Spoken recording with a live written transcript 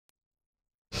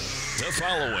The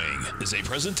following is a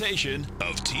presentation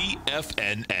of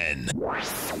TFNN.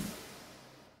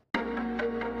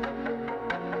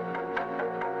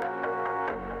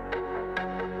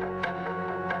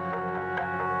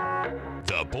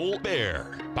 The Bull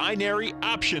Bear Binary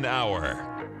Option Hour.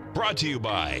 Brought to you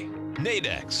by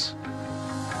Nadex.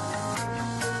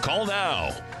 Call now,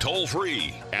 toll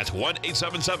free at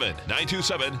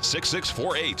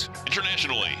 1-877-927-6648.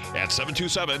 Internationally at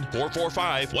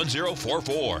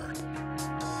 727-445-1044.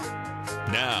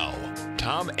 Now,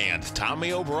 Tom and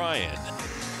Tommy O'Brien.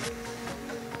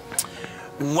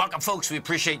 Welcome, folks. We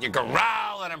appreciate you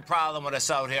growling and prowling with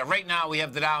us out here. Right now, we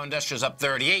have the Dow Industrials up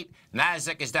 38.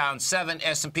 Nasdaq is down 7.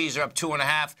 S&Ps are up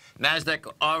 2.5.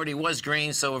 Nasdaq already was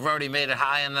green, so we've already made it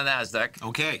high on the Nasdaq.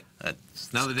 Okay.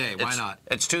 Another day. Why not?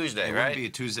 It's Tuesday, it right? It wouldn't be a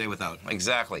Tuesday without.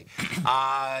 Exactly.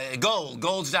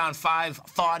 Gold's down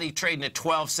 $5.40, trading at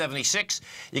 $12.76.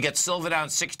 You get silver down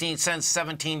 16 cents,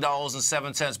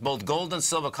 $17.07. Both gold and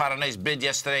silver caught a nice bid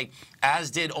yesterday, as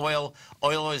did oil.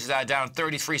 Oil is down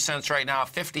 33 cents right now,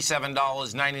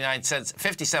 $57.99,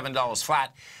 $57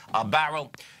 flat a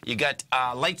barrel. You get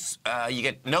you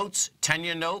get notes,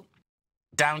 10-year note,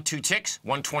 down 2 ticks,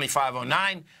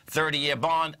 125.09. 30-year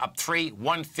bond up 3,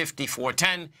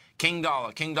 154.10. King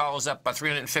dollar's up by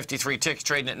 353 ticks,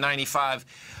 trading at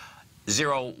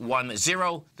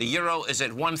 95.010. The euro is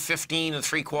at 115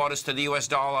 3/4 to the U.S.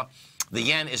 dollar. The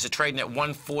yen is trading at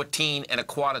 114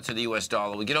 1/4 to the U.S.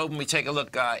 dollar. We get open, we take a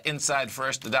look inside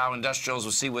first. The Dow Industrials.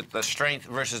 We'll see what the strength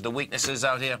versus the weaknesses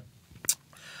out here.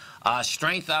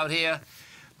 Strength out here,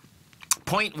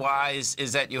 point-wise,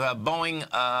 is that you have Boeing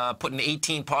putting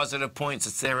 18 positive points.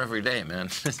 It's there every day, man.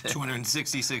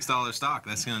 $266 stock.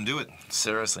 That's going to do it.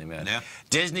 Seriously, man. Yeah.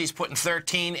 Disney's putting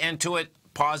 13 into it,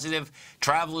 positive.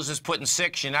 Travelers is putting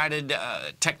 6. United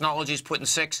Technologies putting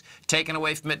 6. Taken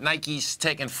away from it. Nike's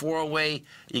taking 4 away.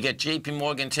 You get J.P.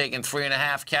 Morgan taking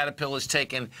 3.5. Caterpillar's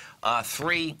taking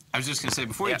 3. I was just going to say,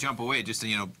 before you jump away, just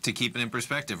to, to keep it in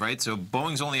perspective, right? So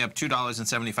Boeing's only up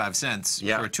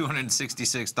 $2.75 for a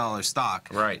 $266 stock,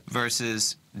 right?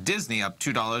 Versus Disney up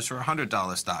 $2 for a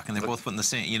 $100 stock, and they're both putting the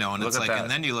same, and it's like,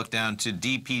 and then you look down to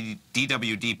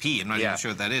DWDP. I'm not even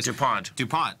sure what that is. DuPont.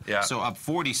 Yeah. So up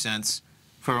 40 cents.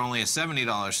 For only a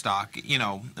 $70 stock,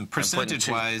 and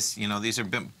percentage-wise, these are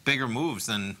bigger moves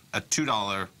than a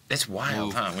 $2. It's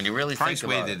wild, huh? When you really think about it.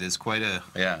 Price-weighted is quite a...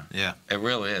 Yeah. It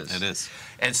really is. It is.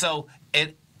 And so,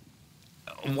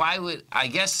 why would, I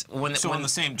guess, when... So on the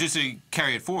same, just to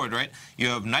carry it forward, right? You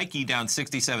have Nike down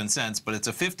 67 cents, but it's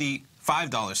a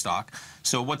 $55 stock.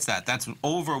 So what's that? That's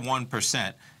over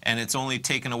 1%. And it's only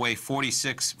taken away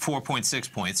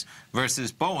 4.6 points,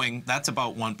 versus Boeing, that's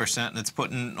about 1%, and it's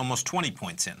putting almost 20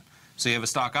 points in. So you have a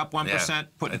stock up 1%,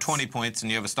 putting 20 points, and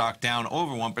you have a stock down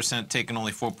over 1%, taking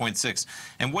only 4.6.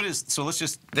 And what is, so let's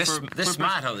just... This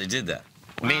smart how they did that,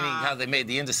 meaning how they made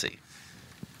the indice.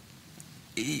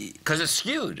 Because it's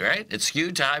skewed, right? It's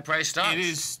skewed to high-priced stocks. It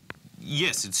is,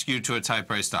 yes, it's skewed to its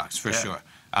high-priced stocks, for sure.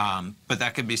 But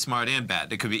that could be smart and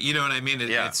bad. It could be, you know what I mean?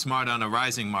 It's smart on a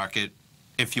rising market,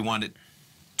 if you want it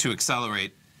to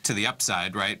accelerate to the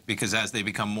upside, right? Because as they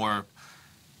become more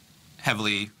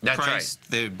heavily priced,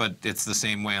 but it's the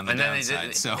same way on the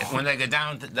downside. So when they go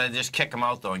down, they just kick them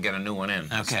out, though, and get a new one in.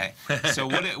 Okay. So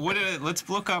let's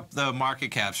look up the market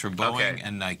caps for Boeing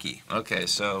and Nike. Okay,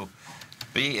 so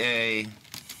BA...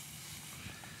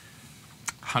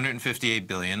 $158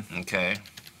 billion. Okay.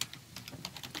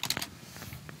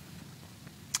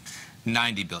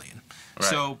 $90 billion. Right.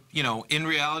 So, in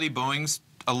reality, Boeing's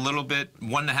a little bit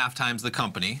 1.5 times the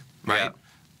company, right? Yeah.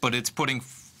 But it's putting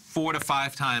 4 to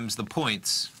 5 times the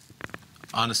points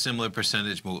on a similar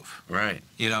percentage move. Right.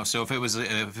 So if it was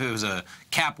a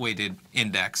cap-weighted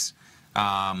index,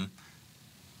 Boeing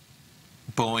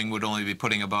would only be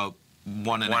putting about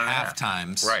 1.5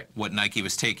 times what Nike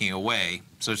was taking away.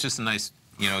 So it's just a nice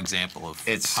example of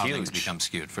how things become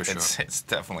skewed, for sure. It's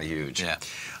definitely huge. Yeah.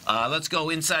 Let's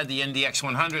go inside the NDX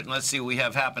 100, and let's see what we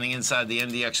have happening inside the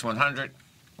NDX 100.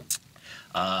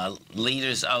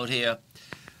 Leaders out here.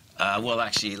 Well,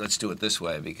 actually, let's do it this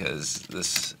way, because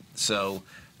this... So,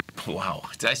 wow.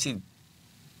 Did I see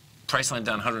Priceline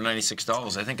down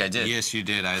 $196? I think I did. Yes, you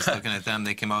did. I was looking at them.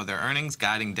 They came out with their earnings,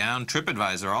 guiding down.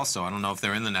 TripAdvisor also. I don't know if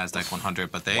they're in the NASDAQ 100,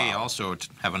 but they also are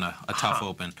having a tough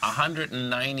open.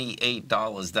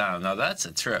 $198 down. Now, that's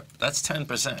a trip. That's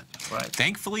 10%. Right.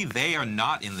 Thankfully, they are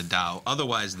not in the Dow.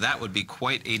 Otherwise, that would be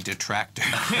quite a detractor.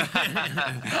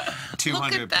 200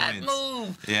 Look at that points.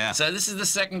 move. Yeah. So this is the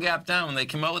second gap down. When they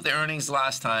came out with their earnings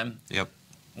last time,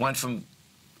 went from,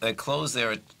 they closed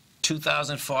there at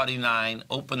 2,049,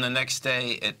 opened the next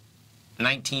day at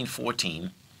 1914.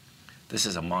 This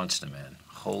is a monster, man.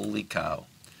 Holy cow.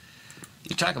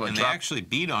 You talk about and they actually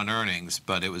beat on earnings,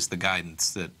 but it was the guidance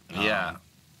that... yeah.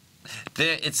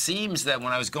 It seems that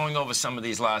when I was going over some of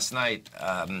these last night,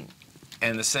 and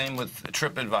the same with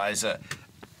TripAdvisor,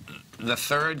 the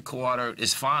third quarter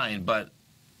is fine, but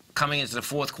coming into the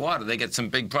fourth quarter, they get some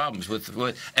big problems with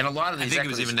and a lot of these. I think it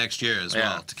was even next year as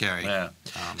well to carry. Yeah.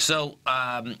 So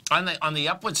on the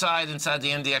upward side, inside the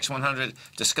NDX 100,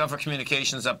 Discover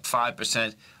Communications up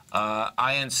 5%,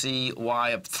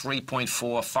 INCY up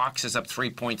 3.4, Fox is up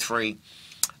 3.3.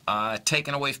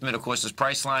 Taken away from it, of course, is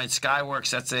Priceline.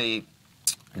 Skyworks, that's a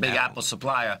big Apple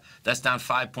supplier, that's down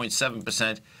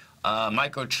 5.7%.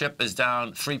 Microchip is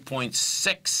down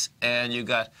 3.6%, and you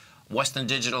got Western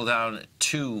Digital down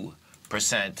 2%.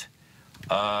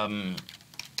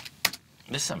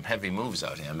 There's some heavy moves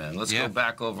out here, man. Let's go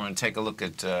back over and take a look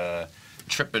at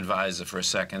TripAdvisor for a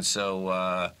second.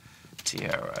 So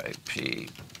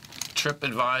TRIP,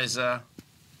 TripAdvisor.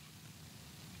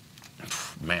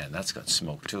 Man, that's got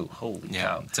smoke too. Holy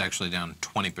cow. It's actually down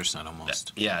 20%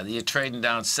 almost. Yeah, you're trading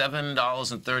down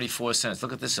 $7.34.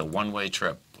 Look at this, a one-way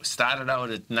trip. Started out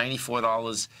at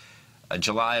 $94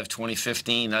 July of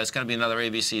 2015. Now it's going to be another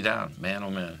ABC down. Man,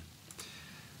 oh man.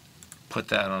 Put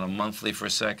that on a monthly for a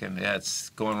second. Yeah,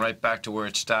 it's going right back to where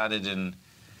it started in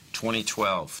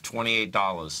 2012,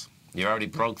 $28. You already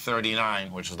broke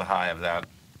 39, which was the high of that.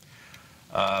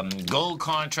 Gold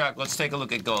contract, let's take a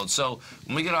look at gold. So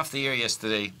when we got off the air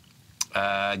yesterday,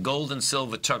 gold and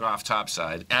silver took off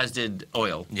topside, as did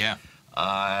oil. Yeah.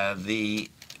 The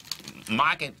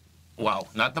market, well,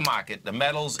 not the market, the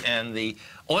metals and the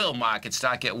oil market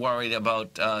start get worried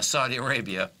about Saudi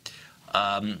Arabia.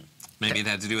 Maybe it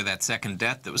had to do with that second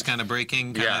death that was kind of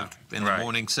breaking of in the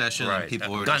morning session. Right. And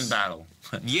people were gun battle.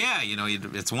 Yeah, you know,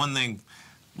 it's one thing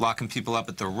locking people up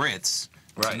at the Ritz.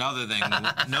 It's another thing.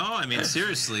 No, I mean,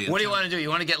 seriously. What do you want to do? You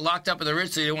want to get locked up at the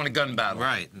Ritz, or you want a gun battle?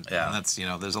 Right. Yeah. And that's, you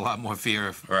know, there's a lot more fear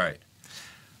if they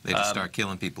just start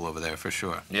killing people over there, for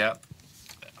sure. Yeah.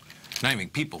 Not even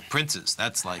people, princes.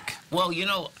 That's like... Well, you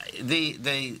know,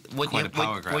 what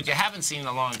you haven't seen in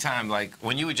a long time, like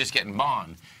when you were just getting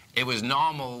Bond, it was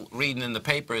normal reading in the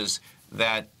papers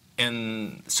that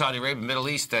in Saudi Arabia, Middle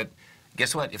East, that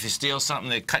guess what? If you steal something,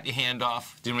 they cut your hand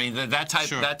off. Do you know what I mean? That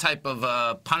type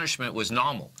of punishment was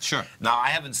normal. Sure. Now I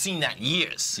haven't seen that in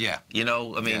years. Yeah. You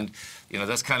know, I mean, you know,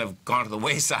 that's kind of gone to the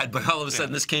wayside. But all of a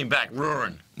sudden, this came back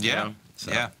roaring. Yeah. You know?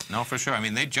 So. Yeah. No, for sure. I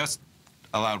mean, they just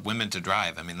allowed women to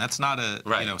drive. I mean, that's not a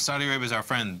you know, Saudi Arabia is our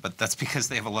friend, but that's because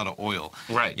they have a lot of oil.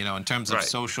 Right. You know, in terms of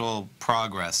social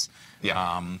progress.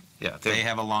 Yeah. They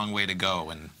have a long way to go,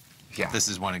 and. Yeah. This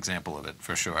is one example of it,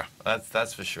 for sure.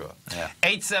 That's for sure. Yeah.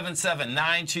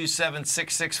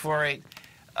 877-927-6648.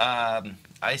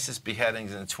 ISIS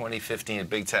beheadings in 2015 at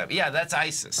Big Time. Yeah, that's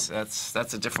ISIS. That's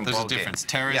a different ballgame. There's a difference.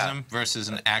 Terrorism versus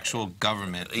an actual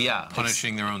government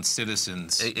punishing their own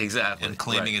citizens. Exactly. And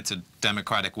claiming it's a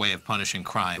democratic way of punishing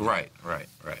crime. Right.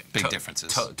 Big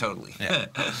differences. Totally. Yeah.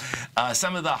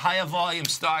 Some of the higher volume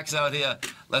stocks out here,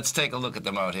 let's take a look at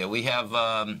them out here. We have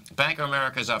Bank of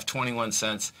America's off 21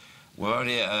 cents. We're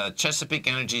already Chesapeake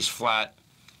Energy's flat.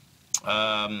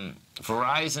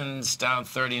 Verizon's down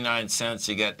 39 cents.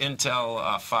 You got Intel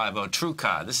 5.0.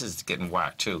 TrueCar, this is getting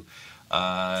whacked too.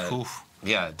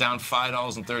 Yeah, down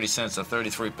 $5.30 to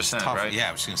 33%, right? Yeah,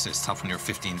 I was going to say it's tough when you're a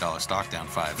 $15 stock down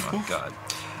 5. Oh, God.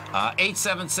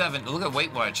 877, look at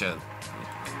Weight Watcher.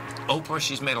 Oprah,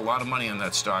 she's made a lot of money on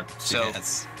that stock. So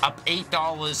up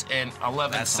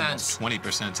 $8.11. That's almost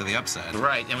 20% to the upside.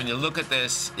 Right, and when you look at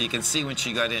this, you can see when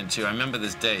she got into. I remember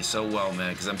this day so well,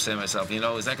 man, because I'm saying to myself, you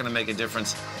know, is that going to make a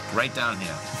difference? Right down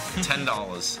here, $10.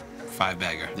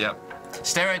 5-bagger. Yep.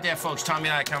 Stay right there, folks. Tommy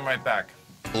and I come right back.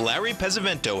 Larry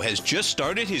Pesavento has just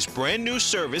started his brand new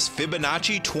service,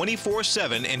 Fibonacci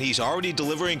 24/7, and he's already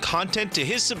delivering content to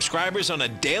his subscribers on a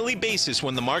daily basis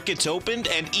when the market's opened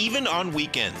and even on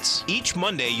weekends. Each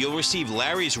Monday, you'll receive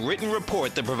Larry's written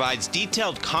report that provides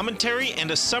detailed commentary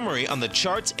and a summary on the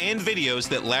charts and videos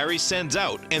that Larry sends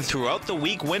out. And throughout the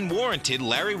week, when warranted,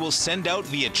 Larry will send out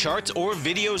via charts or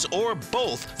videos or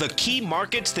both the key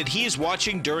markets that he is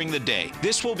watching during the day.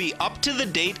 This will be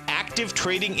up-to-the-date, active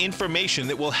trading information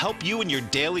that will help you in your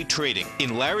daily trading.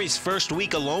 In Larry's first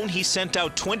week alone, he sent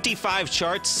out 25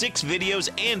 charts, 6 videos,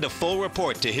 and a full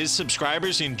report to his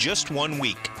subscribers in just 1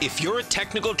 week. If you're a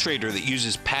technical trader that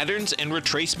uses patterns and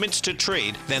retracements to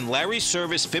trade, then Larry's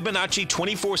service Fibonacci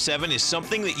 24/7 is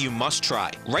something that you must try.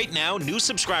 Right now, new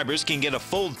subscribers can get a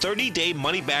full 30-day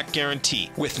money-back guarantee.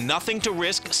 With nothing to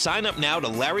risk, sign up now to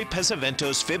Larry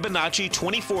Pesavento's Fibonacci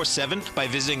 24/7 by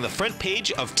visiting the front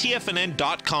page of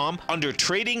TFNN.com under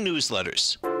Trading Newsletters.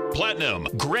 platinum,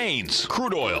 grains,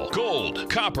 crude oil, gold,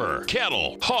 copper,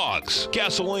 cattle, hogs,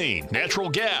 gasoline, natural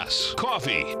gas,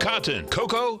 coffee, cotton,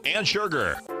 cocoa, and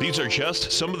sugar. These are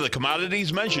just some of the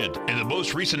commodities mentioned in the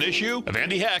most recent issue of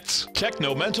Andy Hecht's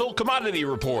Techno-Mental Commodity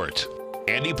Report.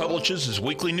 Andy publishes his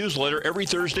weekly newsletter every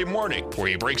Thursday morning, where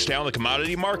he breaks down the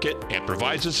commodity market and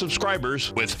provides his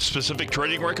subscribers with specific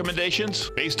trading recommendations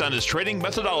based on his trading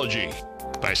methodology.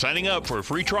 By signing up for a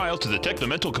free trial to the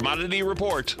Techno-Mental Commodity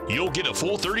Report, you'll get a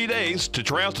full 30 days to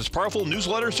try out this powerful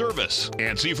newsletter service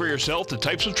and see for yourself the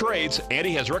types of trades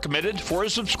Andy has recommended for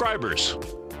his subscribers.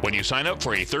 When you sign up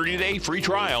for a 30-day free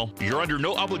trial, you're under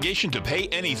no obligation to pay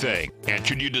anything. And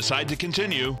should you decide to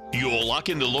continue, you will lock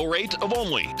in the low rate of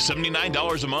only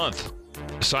 $79 a month.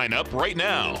 Sign up right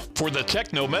now for the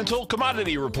Techno-Mental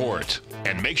Commodity Report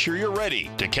and make sure you're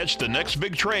ready to catch the next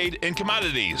big trade in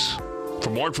commodities. For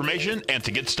more information and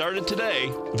to get started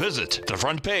today, visit the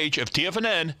front page of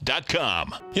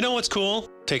TFNN.com. You know what's cool?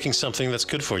 Taking something that's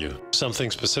good for you.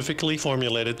 Something specifically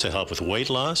formulated to help with weight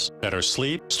loss, better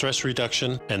sleep, stress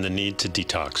reduction, and the need to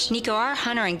detox. Nico, our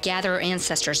hunter and gatherer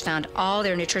ancestors found all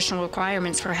their nutritional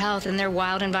requirements for health in their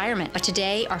wild environment. But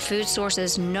today, our food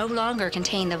sources no longer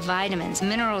contain the vitamins,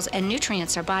 minerals, and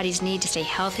nutrients our bodies need to stay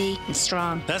healthy and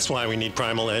strong. That's why we need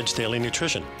Primal Edge Daily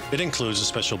Nutrition. It includes a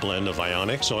special blend of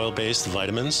ionic, soil-based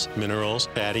vitamins, minerals,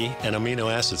 fatty, and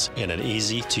amino acids in an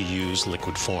easy-to-use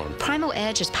liquid form. Primal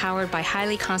Edge is powered by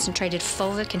highly concentrated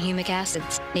fulvic and humic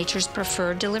acids, nature's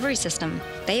preferred delivery system.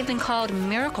 They have been called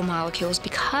miracle molecules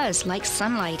because, like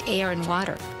sunlight, air, and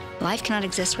water, life cannot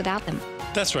exist without them.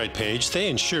 That's right, Paige. They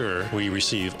ensure we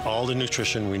receive all the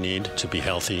nutrition we need to be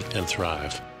healthy and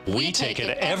thrive. We take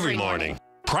it every morning.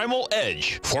 Primal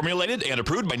Edge, formulated and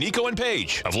approved by Nico and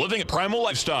Paige of Living a Primal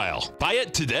Lifestyle. Buy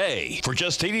it today for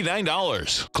just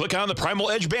 $89. Click on the Primal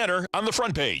Edge banner on the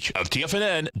front page of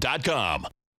TFNN.com.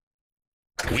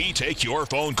 We take your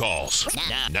phone calls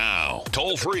now.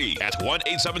 Toll free at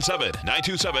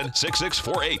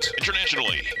 1-877-927-6648.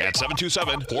 Internationally at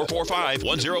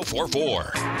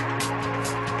 727-445-1044.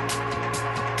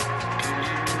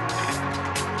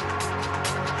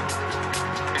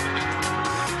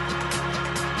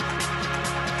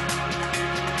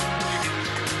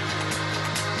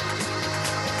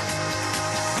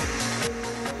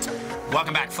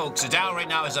 Welcome back, folks. The Dow right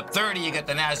now is up 30. You got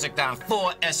the Nasdaq down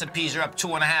 4. S&Ps are up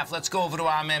 2.5. Let's go over to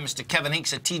our man, Mr. Kevin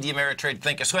Hinks at TD Ameritrade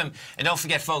Thinkorswim. And don't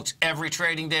forget, folks, every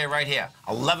trading day right here,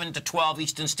 11 to 12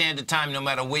 Eastern Standard Time, no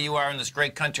matter where you are in this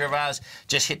great country of ours,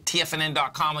 just hit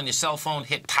TFNN.com on your cell phone,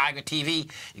 hit Tiger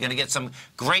TV. You're going to get some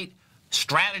great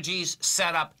strategies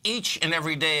set up each and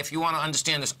every day. If you want to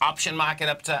understand this option market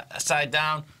upside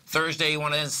down, Thursday you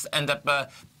want to end up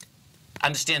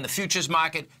understand the futures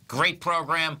market. Great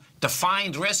program.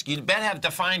 Defined risk. You better have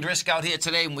defined risk out here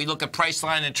today when we look at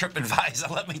Priceline and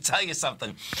TripAdvisor. Let me tell you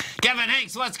something. Kevin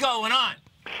Hinks, what's going on?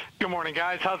 Good morning,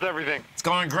 guys. How's everything? It's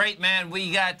going great, man.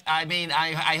 We got,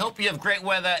 I hope you have great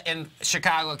weather in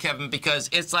Chicago, Kevin, because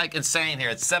it's like insane here.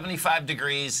 It's 75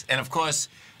 degrees, and of course,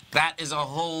 that is a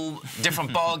whole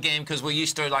different ball game because we're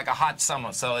used to like a hot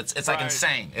summer. So it's like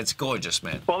insane. It's gorgeous,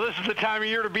 man. Well, this is the time of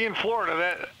year to be in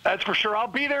Florida. That's for sure. I'll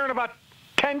be there in about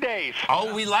 10 days.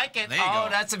 Oh, we like it. There you go.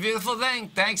 That's a beautiful thing.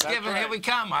 Thanksgiving, here we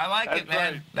come. I like it,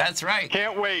 man. Right. That's right.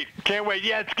 Can't wait. Can't wait.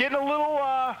 Yeah, it's getting a little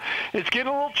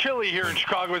chilly here in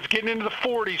Chicago. It's getting into the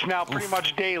 40s now, pretty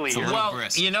much daily. Here. Well,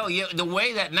 you know, the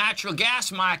way that natural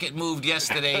gas market moved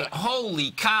yesterday, holy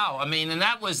cow. I mean, and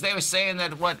that was, they were saying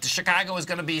that Chicago was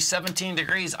going to be 17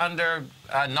 degrees under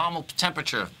normal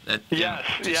temperature. Yes,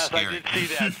 scary. I did see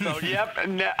that. So, yep.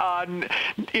 And,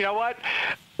 you know what?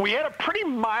 We had a pretty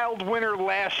mild winter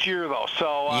last year, though,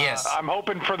 so yes. I'm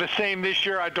hoping for the same this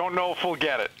year. I don't know if we'll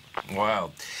get it.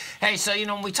 Wow. Hey, so, you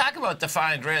know, when we talk about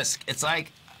defined risk, it's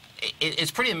like,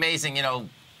 it's pretty amazing, you know,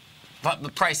 the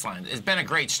Priceline. It's been a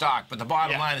great stock, but the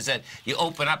bottom line is that you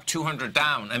open up 200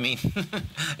 down. I mean,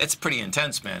 it's pretty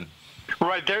intense, man.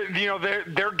 Right,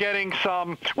 they're getting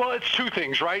some. Well, it's two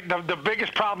things, right? The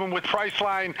biggest problem with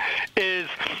Priceline is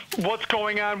what's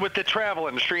going on with the travel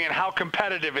industry and how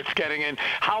competitive it's getting, and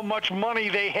how much money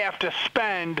they have to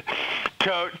spend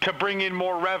to bring in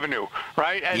more revenue,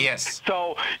 right? And yes.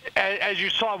 So, as you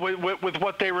saw with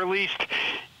what they released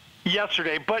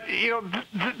yesterday, but you know,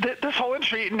 this whole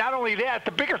industry. Not only that,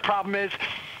 the bigger problem is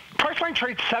Priceline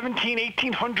trades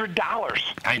 $1,800.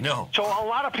 I know. So a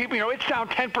lot of people, you know, it's down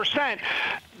 10%.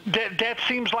 That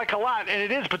seems like a lot, and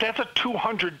it is, but that's a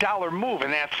 $200 move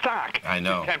in that stock. I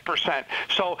know. 10%.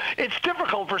 So it's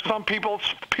difficult for some people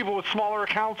with smaller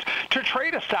accounts to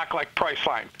trade a stock like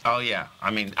Priceline. Oh, yeah.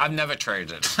 I mean, I've never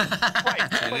traded it. Right.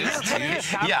 But here's what it is,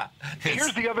 Tom. Yeah.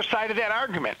 Here's the other side of that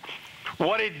argument.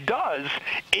 what it does,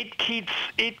 it keeps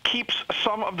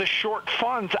some of the short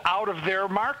funds out of their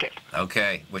market.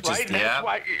 Okay, which right? is yeah.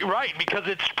 Right, because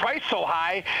it's priced so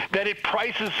high that it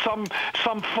prices some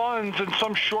funds and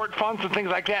some short funds and things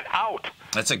like that out.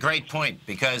 That's a great point,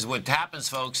 because what happens,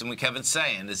 folks, and what Kevin's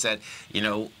saying is that, you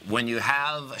know, when you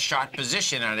have a short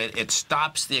position on it, it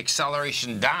stops the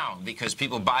acceleration down because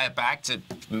people buy it back to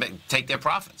take their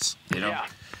profits. You know. Yeah.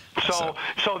 So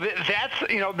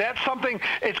that's something.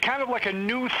 It's kind of like a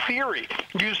new theory.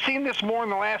 You've seen this more in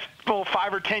the last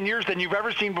 5 or 10 years than you've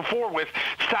ever seen before with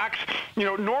stocks. You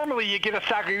know, normally you get a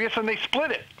stock like this and they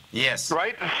split it. Yes.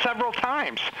 Right? Several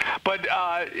times. But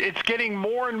it's getting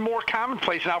more and more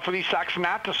commonplace now for these stocks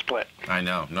not to split. I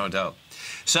know, no doubt.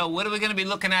 So what are we going to be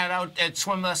looking at out at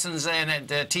Swim Lessons and at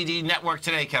TD Network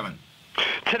today, Kevin?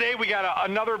 Today we got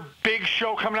another big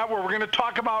show coming up where we're going to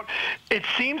talk about, it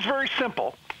seems very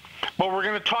simple, but we're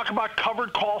going to talk about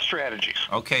covered call strategies.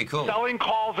 Okay, cool. Selling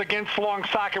calls against long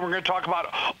stock, and we're going to talk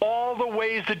about all the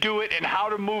ways to do it and how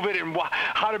to move it and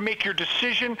how to make your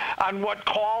decision on what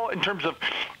call in terms of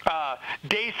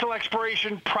days till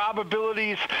expiration,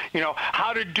 probabilities, you know,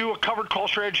 how to do a covered call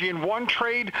strategy in one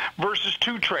trade versus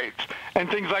 2 trades and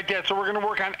things like that. So we're going to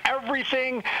work on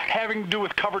everything having to do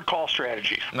with covered call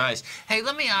strategies. Nice. Hey,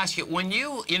 let me ask you, when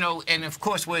you know, and of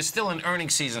course we're still in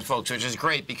earnings season, folks, which is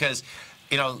great because,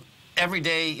 you know, every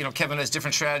day, you know, Kevin has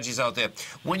different strategies out there.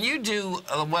 When you do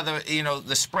whether, you know,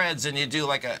 the spreads and you do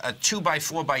like a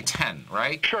 2x4x10,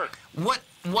 right? Sure. What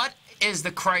is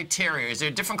the criteria? Is there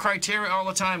different criteria all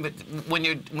the time? But when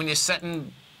you're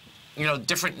setting, you know,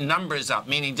 different numbers up,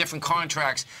 meaning different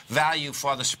contracts value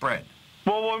for the spread.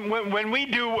 Well, when we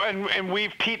do, and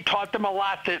we've taught them a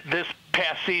lot this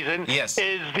past season, yes,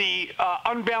 is the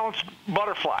unbalanced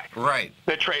butterfly. Right.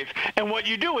 That trades. And what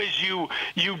you do is you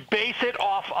base it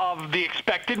off of the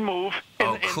expected move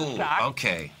in cool. the stock.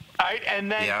 Okay. All right,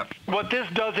 and then what this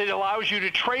does, it allows you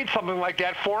to trade something like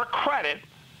that for a credit,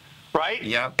 right?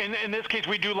 Yeah. In this case,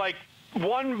 we do like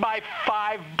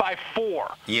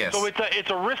 1x5x4. Yes. So it's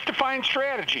a risk-defined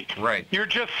strategy. Right. You're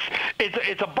just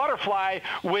it's a butterfly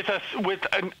with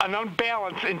an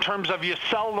unbalance in terms of you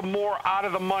sell the more out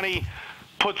of the money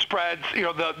put spreads. You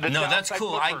know the no, that's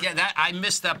cool. I get that. I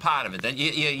missed that part of it. That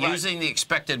you're using the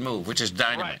expected move, which is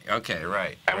dynamite. Right. Okay,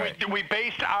 right. And right. we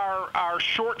based our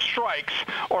short strikes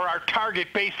or our target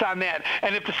based on that.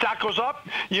 And if the stock goes up,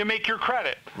 you make your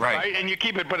credit. Right. And you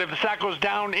keep it. But if the stock goes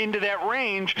down into that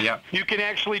range, you can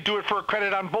actually do it for a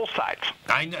credit on both sides.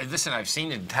 I know. Listen, I've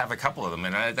seen it have a couple of them,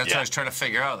 and that's what I was trying to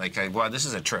figure out. Like, wow, this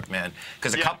is a trip, man.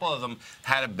 Because a couple of them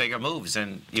had bigger moves,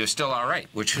 and you're still all right,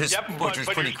 which was pretty but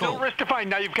cool. But you're still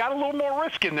risk-defined. Now, you've got a little more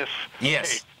risk in this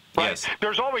case. Right? Yes.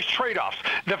 There's always trade-offs.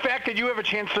 The fact that you have a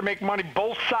chance to make money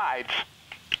both sides,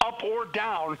 up or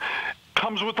down,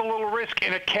 comes with a little risk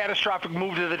in a catastrophic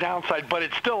move to the downside, but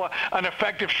it's still an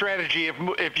effective strategy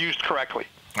if used correctly.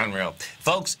 Unreal.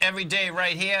 Folks, every day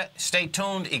right here, stay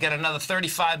tuned. You got another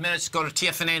 35 minutes. Go to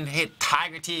TFNN, hit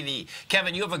Tiger TV.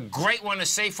 Kevin, you have a great one, a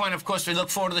safe one. Of course, we look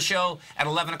forward to the show at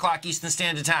 11 o'clock Eastern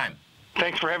Standard Time.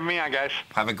 Thanks for having me on, guys.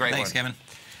 Have a great one. Thanks, Kevin.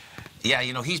 Yeah,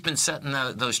 you know, he's been setting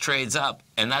those trades up,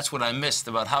 and that's what I missed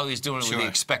about how he's doing it with the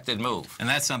expected move. And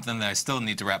that's something that I still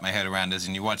need to wrap my head around,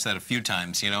 and you watch that a few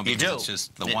times, you know, because it's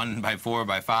just the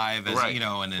 1x4x5, as you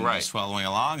know, and then just following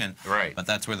along. And but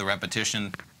that's where the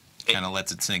repetition kind of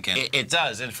lets it sink in. It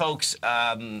does. And folks,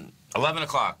 11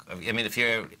 o'clock. I mean, if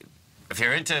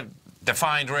you're into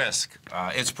defined risk,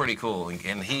 it's pretty cool.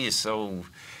 And he is so.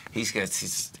 He's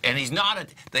not.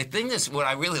 The thing is, what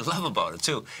I really love about it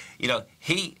too, you know,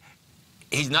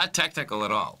 he's not technical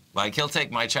at all. Like, he'll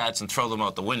take my charts and throw them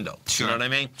out the window. Sure. You know what I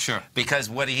mean? Sure. Because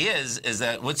what he is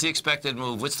that what's the expected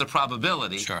move? What's the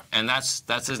probability? Sure. And that's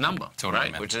his number.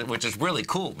 Totally, right? man. Which is really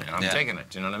cool, man. I'm taking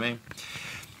it. You know what I mean?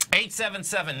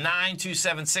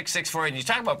 877-927-6648. And you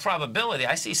talk about probability.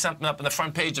 I see something up on the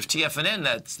front page of TFNN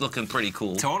that's looking pretty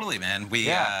cool. Totally, man.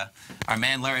 Our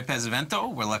man Larry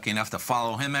Pesavento, we're lucky enough to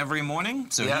follow him every morning.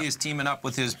 So he is teaming up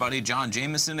with his buddy John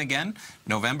Jameson again,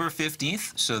 November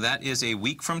 15th. So that is a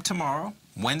week from tomorrow.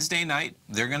 Wednesday night,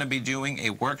 they're going to be doing a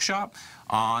workshop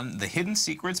on the hidden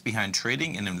secrets behind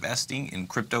trading and investing in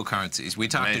cryptocurrencies. We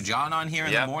talked to John on here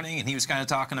in the morning, and he was kind of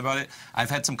talking about it. I've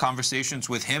had some conversations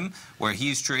with him where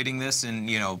he's trading this, and,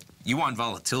 you know, you want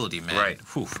volatility, man. Right.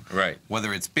 Whew. Right.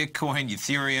 Whether it's Bitcoin,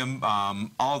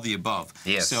 Ethereum, all the above.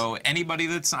 Yes. So anybody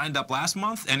that signed up last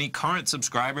month, any current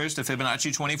subscribers to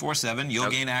Fibonacci 24/7, you'll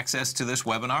gain access to this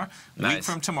webinar week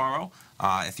from tomorrow.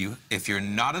 If you're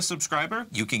not a subscriber,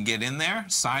 you can get in there,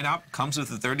 sign up. Comes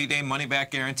with a 30-day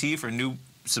money-back guarantee for new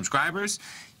subscribers.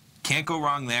 Can't go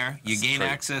wrong there. You gain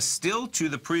access still to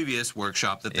the previous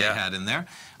workshop that they had in there.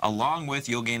 Along with,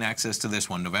 you'll gain access to this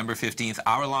one, November 15th,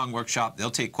 hour-long workshop. They'll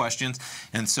take questions.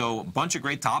 And so a bunch of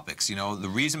great topics. You know, the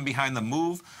reason behind the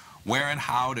move, where and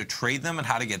how to trade them and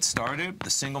how to get started, the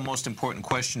single most important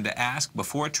question to ask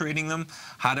before trading them,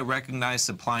 how to recognize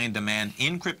supply and demand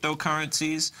in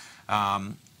cryptocurrencies,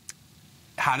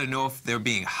 how to know if they're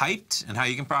being hyped and how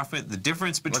you can profit. The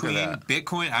difference between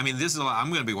Bitcoin, I mean, this is a lot. I'm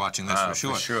going to be watching this for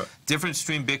sure. Difference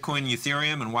between Bitcoin and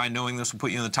Ethereum and why knowing this will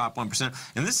put you in the top 1%.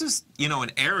 And this is, you know, an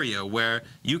area where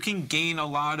you can gain a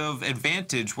lot of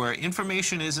advantage where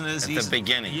information isn't as easy. At the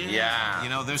beginning, You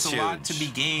know, there's a lot to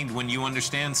be gained when you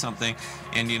understand something.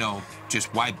 And, you know,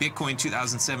 just why Bitcoin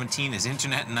 2017 is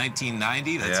internet in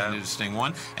 1990. That's an interesting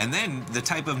one. And then the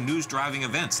type of news-driving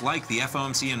events like the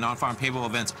FOMC and non-farm payroll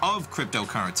events of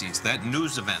cryptocurrencies, that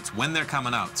news events, when they're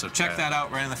coming out. So check that out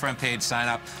right on the front page, sign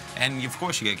up. And, of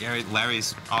course, you get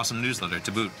Larry's awesome newsletter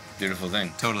to boot. Beautiful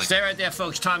thing. Totally. Stay right there,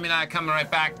 folks. Tommy and I are coming right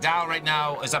back. Dow right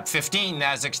now is up 15.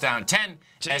 Nasdaq's down 10.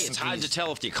 Today, it's hard to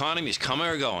tell if the economy is coming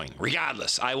or going.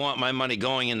 Regardless, I want my money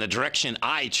going in the direction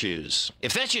I choose.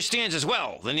 If that's your stance as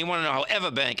well, then you want to know how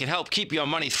Everbank can help keep your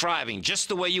money thriving just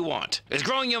the way you want. Is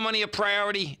growing your money a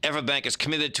priority? Everbank is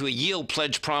committed to a yield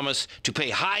pledge promise to pay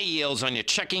high yields on your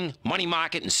checking, money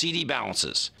market, and CD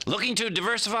balances. Looking to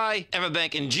diversify?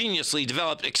 Everbank ingeniously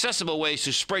developed accessible ways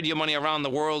to spread your money around the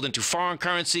world into foreign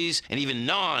currencies and even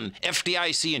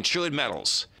non-FDIC insured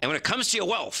metals. And when it comes to your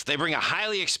wealth, they bring a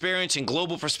highly experienced and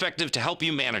global perspective to help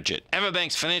you manage it.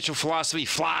 Everbank's financial philosophy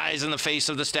flies in the face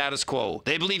of the status quo.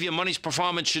 They believe your money's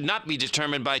performance should not be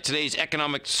determined by today's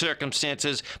economic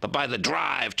circumstances, but by the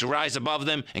drive to rise above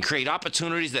them and create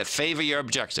opportunities that favor your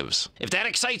objectives. If that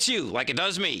excites you, like it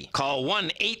does me, call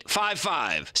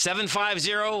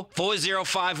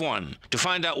 1-855-750-4051 to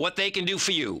find out what they can do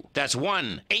for you. That's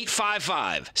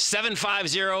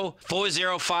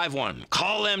 1-855-750-4051.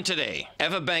 Call them today.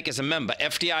 Everbank is a member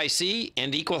FDIC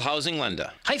and equal housing lender.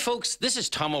 Hi folks, this is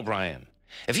Tom O'Brien.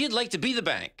 If you'd like to be the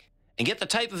bank and get the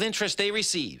type of interest they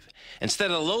receive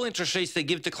instead of the low interest rates they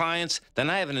give to clients, then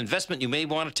I have an investment you may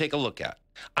want to take a look at.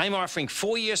 I'm offering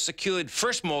 4-year secured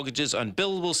first mortgages on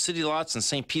buildable city lots in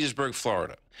St. Petersburg,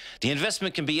 Florida. The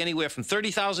investment can be anywhere from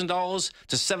 $30,000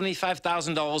 to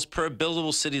 $75,000 per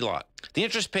buildable city lot. The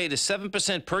interest paid is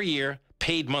 7% per year,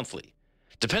 paid monthly.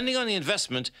 Depending on the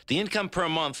investment, the income per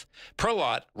month per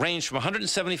lot ranged from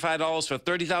 $175 for a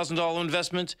 $30,000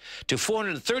 investment to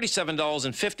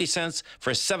 $437.50 for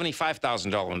a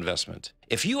 $75,000 investment.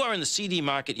 If you are in the CD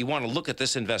market, you want to look at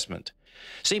this investment.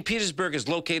 St. Petersburg is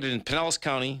located in Pinellas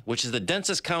County, which is the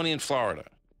densest county in Florida.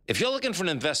 If you're looking for an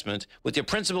investment with your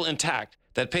principal intact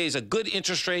that pays a good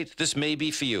interest rate, this may be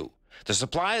for you. The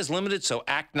supply is limited, so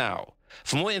act now.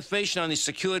 For more information on these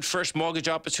secured first mortgage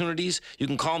opportunities, you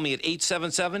can call me at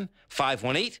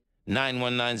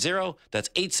 877-518-9190. That's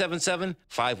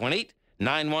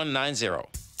 877-518-9190.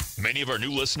 Many of our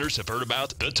new listeners have heard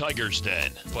about the Tiger's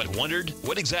Den, but wondered,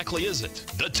 what exactly is it?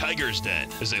 The Tiger's Den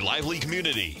is a lively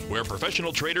community where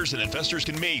professional traders and investors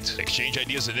can meet, exchange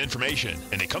ideas and information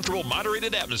in a comfortable,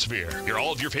 moderated atmosphere. Hear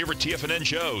all of your favorite TFNN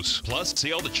shows, plus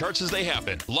see all the charts as they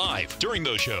happen live during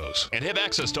those shows and have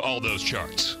access to all those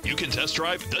charts. You can test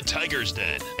drive the Tiger's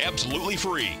Den absolutely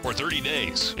free for 30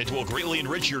 days. It will greatly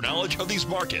enrich your knowledge of these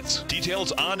markets.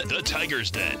 Details on the Tiger's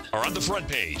Den are on the front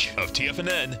page of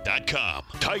TFNN.com.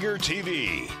 Tiger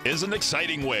TV is an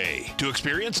exciting way to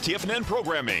experience TFNN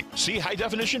programming. See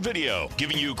high-definition video,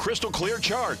 giving you crystal clear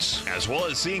charts, as well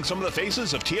as seeing some of the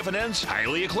faces of TFNN's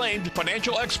highly acclaimed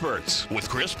financial experts with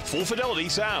crisp, full-fidelity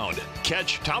sound.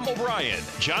 Catch Tom O'Brien,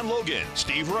 John Logan,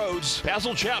 Steve Rhodes,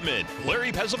 Basil Chapman,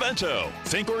 Larry Pesavento,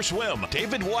 Think or Swim,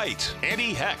 David White,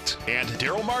 Andy Hecht, and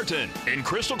Daryl Martin in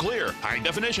crystal clear,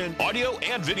 high-definition audio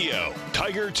and video.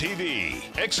 Tiger TV,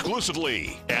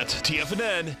 exclusively at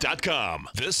TFNN.com.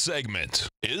 This segment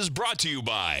is brought to you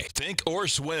by Think or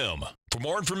Swim. For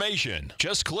more information,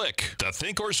 just click the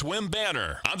Think or Swim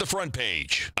banner on the front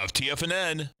page of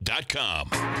TFNN.com.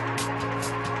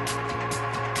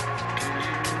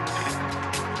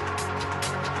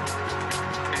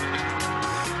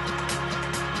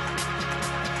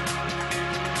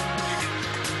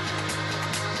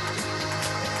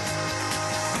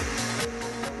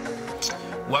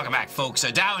 Welcome back, folks.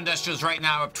 Dow Industrials right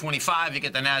now up 25. You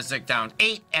get the Nasdaq down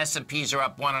 8. S&Ps are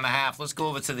up 1.5. Let's go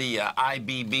over to the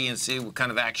IBB and see what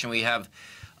kind of action we have.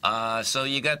 So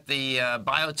you got the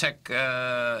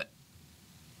biotech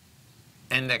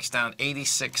index down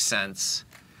 86 cents.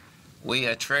 We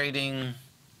are trading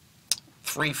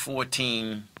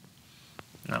 314.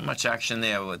 Not much action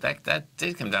there, but that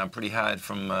did come down pretty hard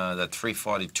from the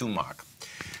 342 mark.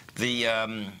 The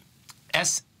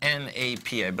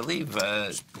SNAP, I believe.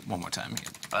 One more time.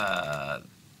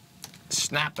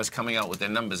 Snap is coming out with their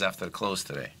numbers after the close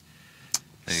today.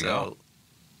 There you go.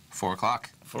 4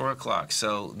 o'clock. 4 o'clock.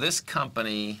 So this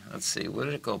company, let's see, where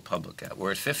did it go public at?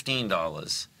 We're at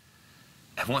 $15.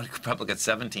 It went public at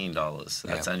 $17.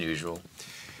 That's unusual.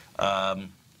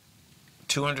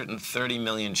 230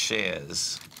 million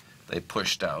shares they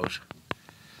pushed out.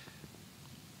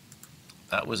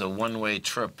 That was a one-way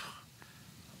trip.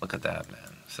 Look at that, man.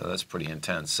 So that's pretty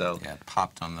intense. So yeah, it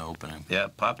popped on the opening. Yeah,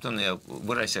 popped on the,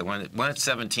 what did I say? When it's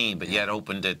 17, but yet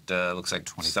opened at, looks like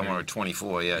 23. Somewhere at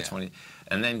 24, yeah, 20.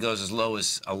 And then goes as low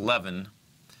as 11.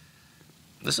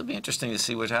 This will be interesting to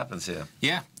see what happens here.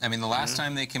 Yeah, I mean, the last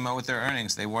time they came out with their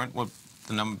earnings, they weren't what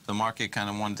the market kind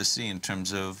of wanted to see in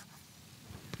terms of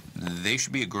they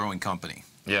should be a growing company.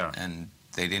 Yeah. And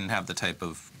they didn't have the type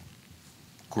of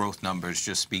growth numbers,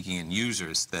 just speaking in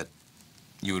users, that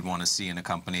you would want to see in a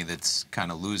company that's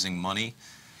kind of losing money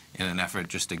in an effort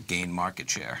just to gain market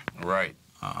share. Right,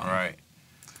 right.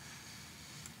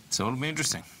 So it'll be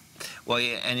interesting. Well,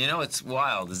 yeah, and you know what's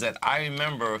wild is that I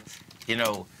remember, you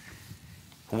know,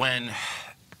 when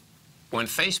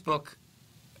Facebook,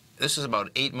 this was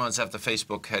about 8 months after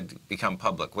Facebook had become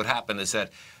public, what happened is that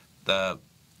the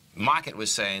market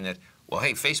was saying that, well,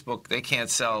 hey, Facebook, they can't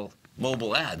sell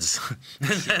mobile ads.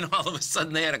 And then all of a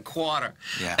sudden they had a quarter.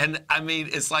 Yeah. And I mean,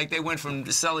 it's like they went from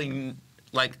selling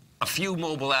like a few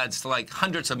mobile ads to like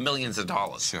hundreds of millions of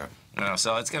dollars. Sure. You know,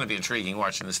 so it's going to be intriguing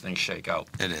watching this thing shake out.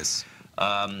 It is.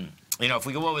 You know, if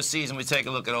we go overseas and we take a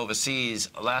look at overseas,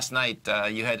 last night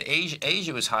you had Asia.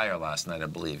 Asia was higher last night, I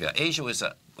believe. Yeah, Asia was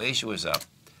up. Asia was up.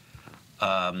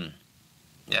 Yeah,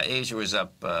 Asia was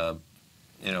up.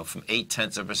 You know, from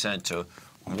 0.8% to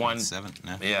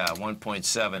 1.7. Yeah,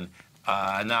 1.7.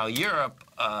 Now Europe,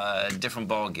 different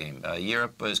ball game.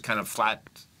 Europe was kind of flat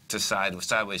to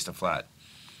sideways to flat.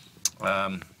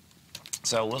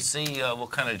 So we'll see what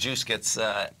kind of juice gets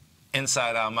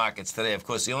inside our markets today. Of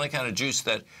course, the only kind of juice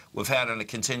that we've had on a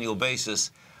continual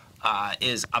basis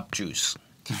is up juice.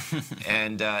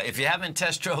 And if you haven't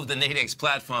test drove the Nadex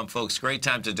platform, folks, great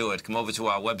time to do it. Come over to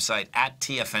our website at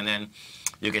TFNN.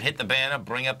 You can hit the banner,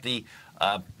 bring up the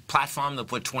platform to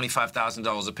put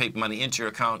 $25,000 of paper money into your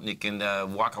account, and you can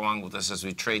walk along with us as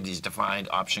we trade these defined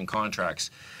option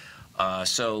contracts.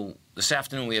 So this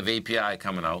afternoon we have API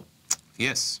coming out.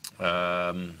 Yes.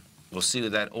 We'll see where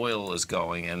that oil is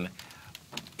going. And,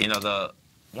 you know,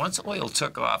 once oil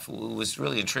took off, it was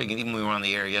really intriguing. Even when we were on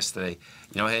the air yesterday,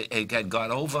 you know, it had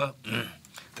got over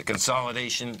the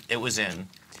consolidation it was in.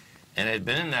 And it had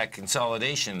been in that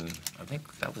consolidation, I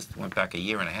think that went back 1.5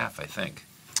 years, I think.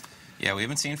 Yeah, we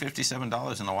haven't seen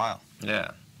 $57 in a while.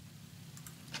 Yeah.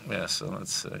 Yeah, so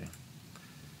let's see.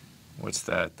 What's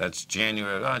that? That's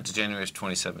January. Oh, it's January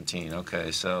 2017.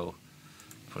 Okay, so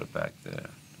put it back there.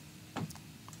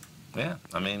 Yeah,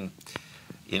 I mean,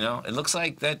 you know, it looks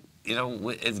like that, you know,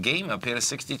 it's game up here to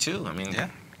 62. I mean, yeah,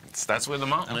 that's where the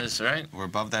mountain is, right? We're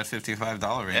above that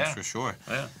 $55 range for sure.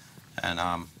 Yeah.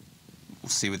 And we'll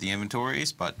see what the inventory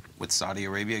is, but with Saudi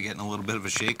Arabia getting a little bit of a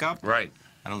shakeup, right?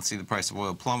 I don't see the price of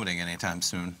oil plummeting anytime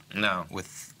soon. No.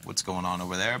 With what's going on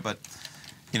over there, but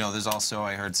you know, there's also,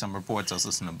 I heard some reports. I was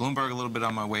listening to Bloomberg a little bit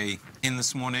on my way in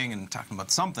this morning and talking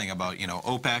about something about, you know,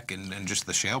 OPEC and just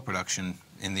the shale production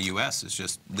in the U.S. is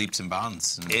just leaps and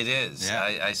bounds. And, it is.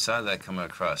 Yeah. I saw that coming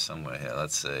across somewhere here.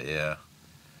 Let's see. Yeah.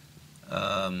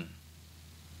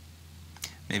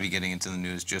 Maybe getting into the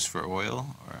news just for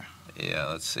oil, or. Yeah,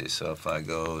 let's see. So if I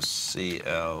go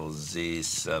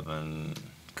CLZ7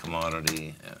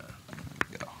 commodity,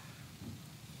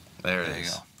 there it is. You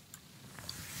go.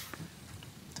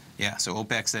 Yeah, so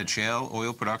OPEC said shale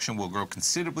oil production will grow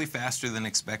considerably faster than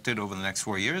expected over the next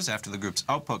 4 years after the group's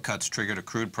output cuts triggered a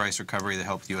crude price recovery that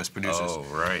helped U.S. producers. Oh,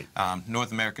 right.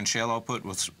 North American shale output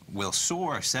will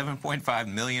soar 7.5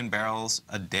 million barrels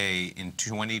a day in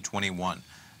 2021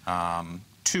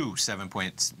 to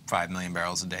 7.5 million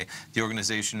barrels a day. The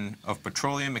Organization of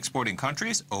Petroleum Exporting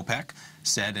Countries, OPEC,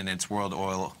 said in its World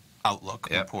Oil Outlook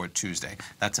report Tuesday.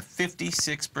 That's a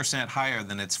 56% higher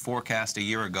than its forecast a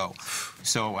year ago.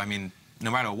 So, I mean, no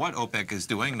matter what OPEC is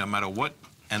doing, no matter what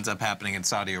ends up happening in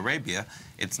Saudi Arabia,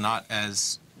 it's not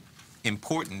as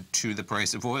important to the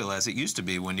price of oil as it used to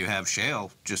be when you have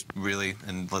shale just really,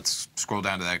 and let's scroll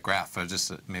down to that graph.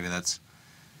 Maybe that's...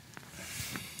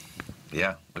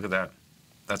 Yeah, look at that.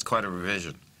 That's quite a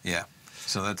revision. Yeah.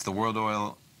 So that's the World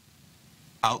Oil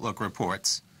Outlook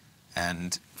reports.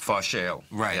 And for shale.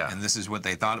 Right, yeah. And this is what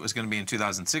they thought it was going to be in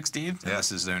 2016, and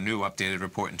this is their new updated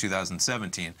report in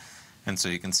 2017. And so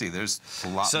you can see there's a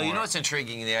lot more. So you know what's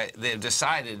intriguing? They've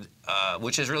decided,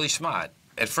 which is really smart,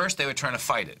 at first they were trying to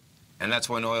fight it. And that's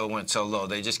when oil went so low.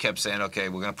 They just kept saying, okay,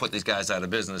 we're going to put these guys out of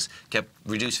business, kept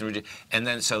reducing. And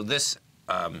then so this,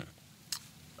 the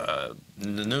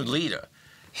new leader,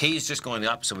 he's just going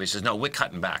the opposite way. He says, no, we're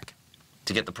cutting back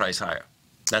to get the price higher.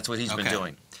 That's what he's been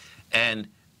doing. And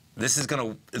this is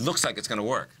going to, it looks like it's going to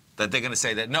work. That they're going to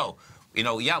say that, no, you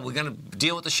know, yeah, we're going to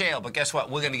deal with the shale, but guess what?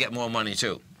 We're going to get more money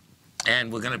too.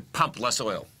 And we're going to pump less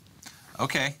oil.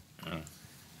 Okay.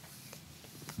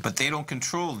 But they don't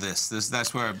control this.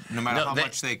 That's where no matter how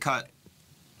much they cut,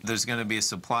 there's going to be a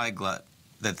supply glut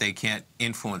that they can't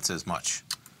influence as much.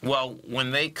 Well,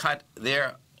 when they cut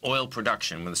their oil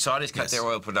production, when the Saudis cut their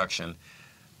oil production,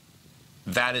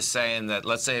 that is saying that,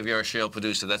 let's say if you're a shale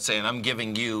producer, that's saying I'm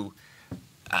giving you,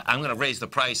 I'm going to raise the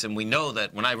price, and we know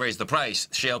that when I raise the price,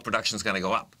 shale production is going to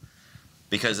go up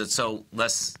because it's so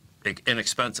less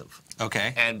inexpensive.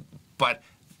 Okay. But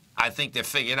I think they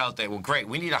figured out they were great.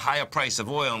 We need a higher price of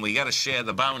oil, and we got to share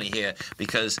the bounty here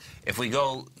because if we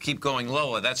keep going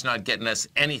lower, that's not getting us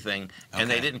anything. And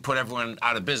they didn't put everyone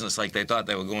out of business like they thought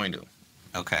they were going to.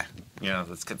 Okay. You know,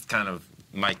 that's kind of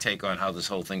my take on how this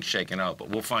whole thing's shaking out, but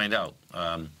we'll find out.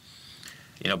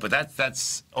 You know, but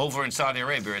that's over in Saudi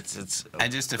Arabia. It's.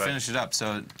 And just to finish it up,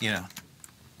 so you know,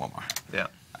 one more. Yeah.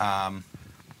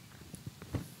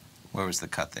 Where was the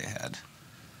cut they had?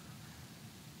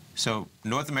 So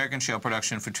North American shale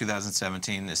production for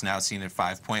 2017 is now seen at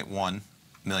 5.1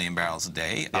 million barrels a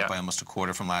day, up by almost a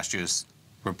quarter from last year's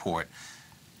report.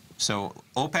 So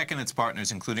OPEC and its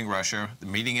partners, including Russia, are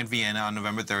meeting in Vienna on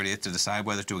November 30th to decide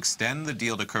whether to extend the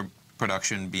deal to curb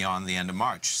production beyond the end of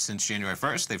March. Since January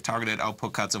 1st, they've targeted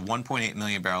output cuts of 1.8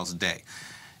 million barrels a day.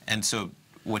 And so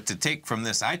what to take from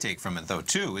this, I take from it, though,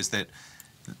 too, is that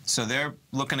so they're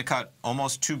looking to cut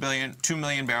almost 2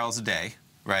 million barrels a day,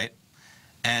 right?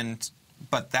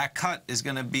 But that cut is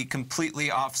going to be completely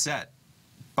offset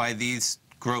by these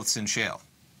growths in shale.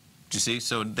 Do you see?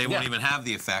 So they won't even have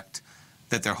the effect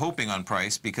that they're hoping on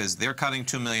price because they're cutting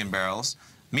 2 million barrels.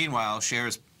 Meanwhile,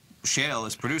 shale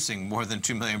is producing more than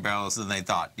 2 million barrels than they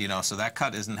thought. You know, so that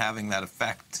cut isn't having that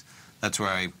effect. That's what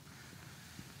I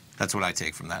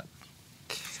take from that.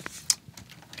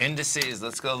 Indices.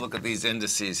 Let's go look at these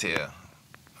indices here.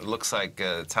 It looks like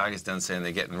Tiger's done saying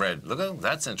they're getting red. Look, oh,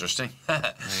 that's interesting.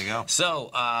 There you go. So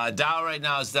Dow right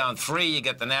now is down 3. You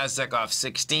get the Nasdaq off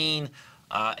 16.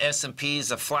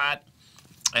 S&Ps are flat.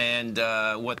 And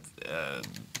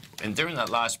and during that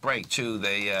last break too,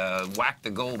 they whacked the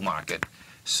gold market.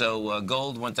 So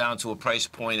gold went down to a price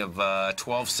point of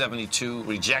 1272.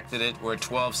 Rejected it. We're at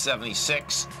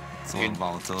 1276. It's a little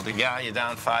volatility. Yeah, you're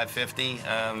down 550.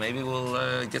 Maybe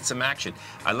we'll get some action.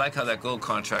 I like how that gold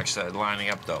contract's lining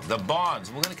up, though. The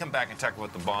bonds, we're going to come back and talk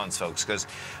about the bonds, folks, because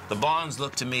the bonds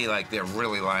look to me like they're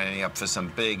really lining up for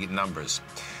some big numbers.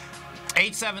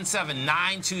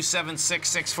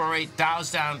 877-927-6648.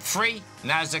 Dow's down 3.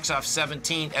 Nasdaq's off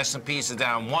 17. S&Ps are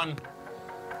down 1.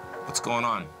 What's going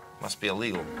on? Must be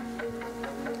illegal.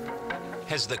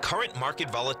 Has the current market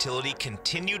volatility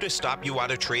continued to stop you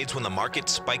out of trades when the market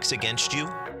spikes against you?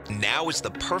 Now is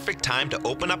the perfect time to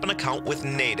open up an account with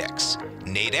Nadex.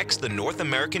 Nadex, the North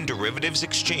American Derivatives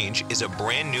Exchange, is a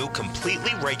brand new,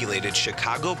 completely regulated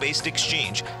Chicago-based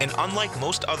exchange, and unlike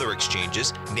most other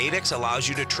exchanges, Nadex allows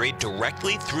you to trade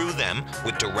directly through them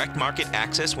with direct market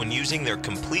access when using their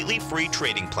completely free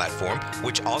trading platform,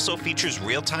 which also features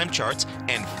real-time charts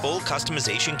and full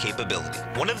customization capability.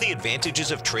 One of the advantages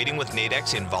of trading with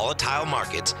Nadex in volatile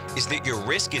markets is that your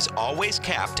risk is always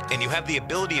capped and you have the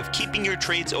ability of keeping your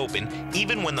trades open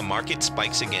even when the market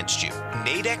spikes against you.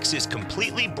 Nadex is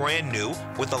completely brand new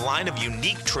with a line of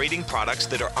unique trading products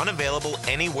that are unavailable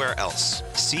anywhere else.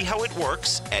 See how it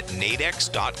works at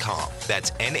nadex.com.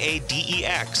 That's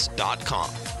Nadex.com.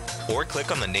 Or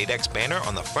click on the Nadex banner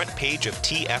on the front page of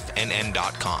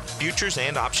TFNN.com. Futures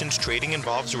and options trading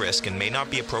involves risk and may not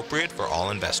be appropriate for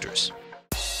all investors.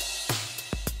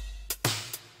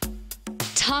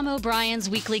 Tom O'Brien's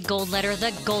weekly gold letter,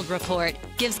 The Gold Report,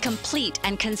 gives complete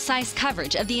and concise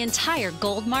coverage of the entire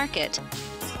gold market.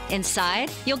 Inside,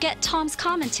 you'll get Tom's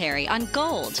commentary on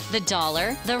gold, the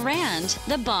dollar, the rand,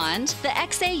 the bond, the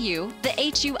XAU, the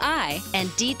HUI,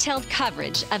 and detailed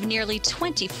coverage of nearly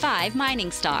 25 mining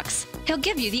stocks. He'll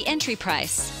give you the entry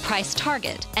price, price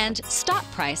target, and stop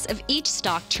price of each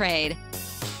stock trade.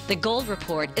 The Gold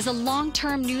Report is a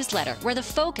long-term newsletter where the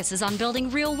focus is on building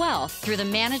real wealth through the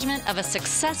management of a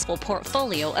successful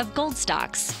portfolio of gold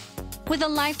stocks. With a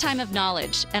lifetime of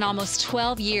knowledge and almost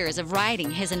 12 years of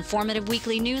writing his informative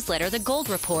weekly newsletter, The Gold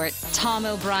Report, Tom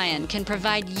O'Brien can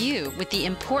provide you with the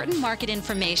important market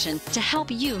information to help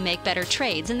you make better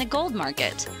trades in the gold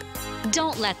market.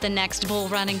 Don't let the next bull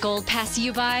run in gold pass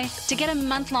you by. To get a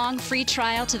month-long free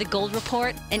trial to the Gold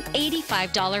Report, an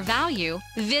 $85 value,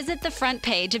 visit the front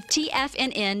page of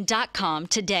TFNN.com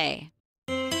today.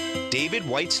 David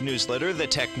White's newsletter, The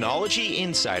Technology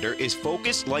Insider, is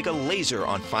focused like a laser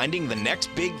on finding the next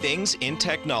big things in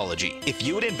technology. If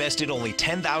you had invested only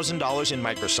 $10,000 in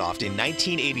Microsoft in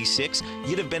 1986,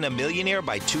 you'd have been a millionaire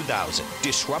by 2000.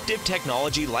 Disruptive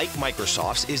technology like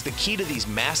Microsoft's is the key to these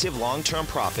massive long-term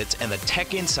profits, and the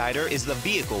Tech Insider is the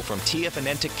vehicle from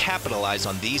TFNN to capitalize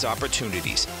on these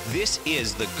opportunities. This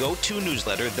is the go-to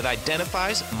newsletter that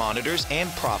identifies, monitors,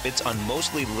 and profits on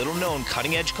mostly little-known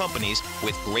cutting-edge companies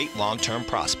with great long-term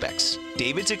prospects.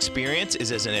 David's experience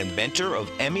is as an inventor of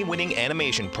Emmy-winning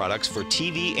animation products for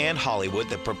TV and Hollywood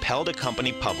that propelled a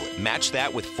company public. Match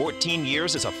that with 14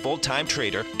 years as a full-time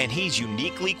trader, and he's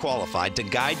uniquely qualified to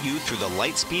guide you through the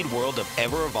light-speed world of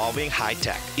ever-evolving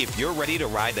high-tech. If you're ready to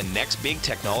ride the next big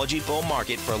technology bull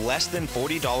market for less than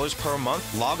 $40 per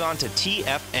month, log on to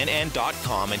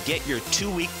TFNN.com and get your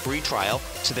 2-week free trial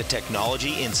to the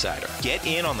Technology Insider. Get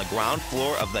in on the ground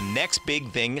floor of the next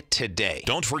big thing today.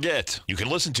 Don't forget, you can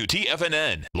listen to TFNN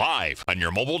live on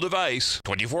your mobile device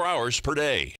 24 hours per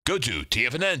day. Go to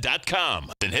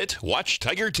TFNN.com, then hit Watch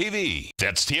Tiger TV.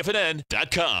 That's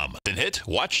TFNN.com, then hit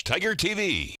Watch Tiger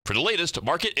TV for the latest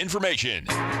market information.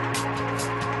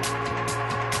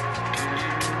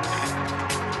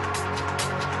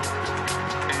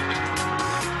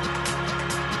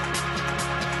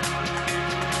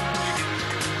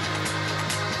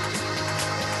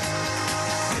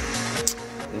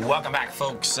 Welcome back,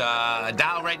 folks.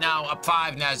 Dow right now up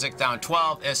 5, Nasdaq down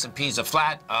 12, S&Ps are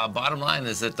flat. Bottom line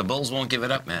is that the bulls won't give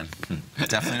it up, man.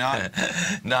 Definitely not.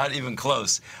 Not even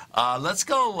close. Let's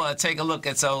go take a look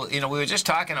at, so, you know, we were just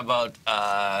talking about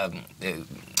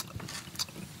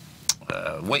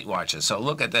Weight Watchers. So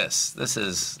look at this. This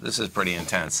is pretty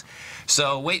intense.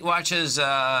 So Weight Watchers,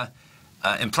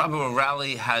 improbable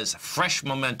rally has fresh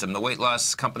momentum. The weight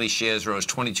loss company shares rose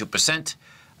 22%.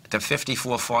 To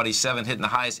 54.47, hitting the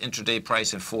highest intraday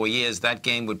price in 4 years. That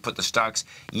gain would put the stock's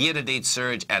year-to-date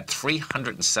surge at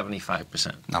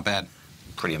 375%. Not bad.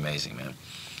 Pretty amazing, man.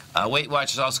 Weight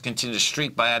Watchers also continue to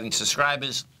streak by adding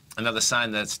subscribers. Another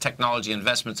sign that its technology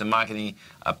investments and marketing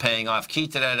are paying off. Key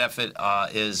to that effort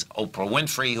is Oprah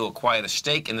Winfrey, who acquired a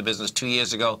stake in the business 2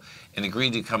 years ago and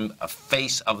agreed to become a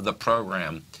face of the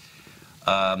program.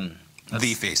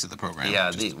 The face of the program. Yeah,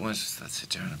 that's it.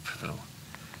 Pivotal.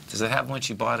 Does it have when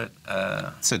she bought it?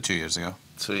 It said 2 years ago.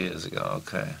 2 years ago,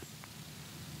 okay.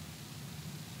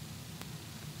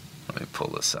 Let me pull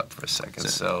this up for a second.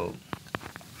 So,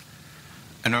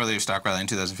 an earlier stock rally in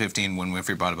 2015 when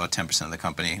Winfrey bought about 10% of the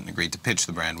company and agreed to pitch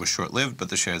the brand was short-lived, but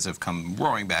the shares have come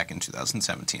roaring back in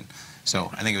 2017. So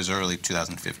I think it was early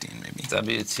 2015, maybe.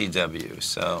 WTW.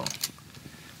 So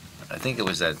I think it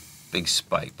was that big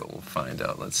spike, but we'll find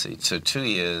out. Let's see. So 2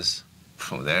 years.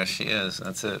 Oh, there she is.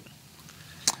 That's it.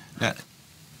 Yeah,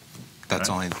 that's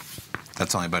only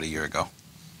about a year ago,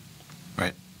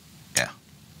 right? Yeah.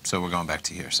 So we're going back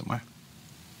to here somewhere.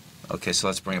 Okay, so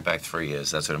let's bring it back 3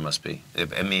 years. That's what it must be.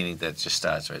 Meaning that just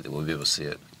starts right there. We'll be able to see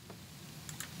it.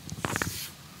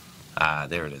 Ah,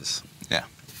 there it is. Yeah.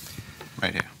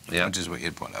 Right here. Yeah. Which is what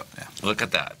you'd point out. Yeah. Look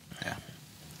at that. Yeah.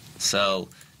 So.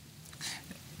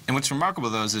 And what's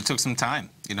remarkable though is it took some time.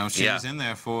 You know, she was in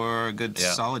there for a good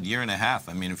solid year and a half.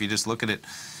 I mean, if you just look at it.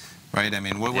 Right, I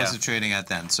mean, what was it trading at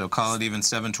then? So call it even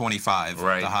 725,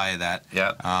 the high of that.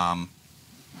 Yeah.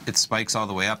 It spikes all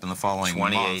the way up in the following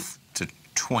month to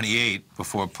 28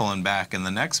 before pulling back in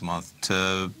the next month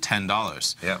to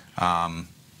 $10. Yeah.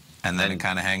 And then it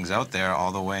kind of hangs out there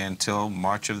all the way until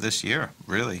March of this year,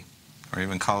 really. Or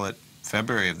even call it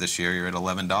February of this year, you're at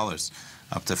 $11,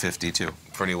 up to 52.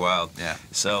 Pretty wild. Yeah.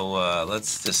 So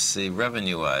let's just see,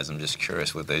 revenue-wise, I'm just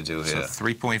curious what they do here. So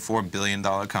 $3.4 billion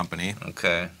company.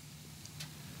 Okay.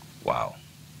 Wow.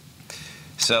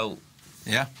 So,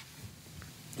 yeah,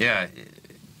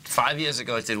 5 years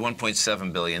ago it did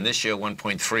 1.7 billion. This year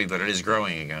 1.3, but it is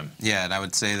growing again. Yeah, and I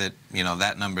would say that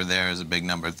that number there is a big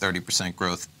number, 30%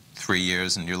 growth 3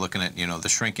 years, and you're looking at the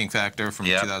shrinking factor from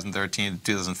 2013 to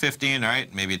 2015. All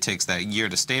right, maybe it takes that year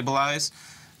to stabilize,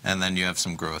 and then you have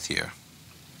some growth here.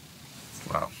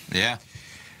 Wow. Yeah.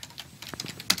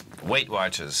 Weight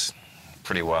Watchers,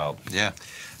 pretty wild. Yeah.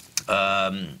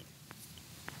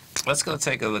 Let's go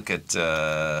take a look at,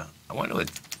 I wonder what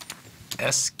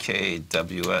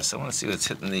SKWS, I want to see what's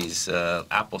hitting these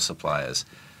Apple suppliers.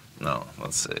 No,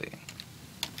 let's see.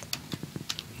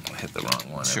 I hit the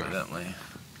wrong one, evidently.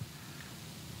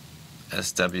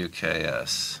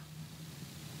 SWKS.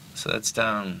 So that's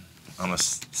down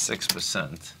almost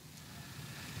 6%.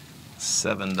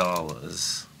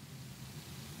 $7.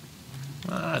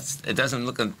 It doesn't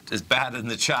look as bad in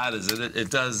the chart as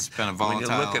it does Kind of when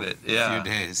volatile. you look at it. Yeah. A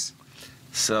few days.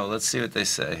 So let's see what they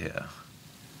say here.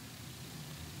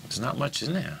 There's not much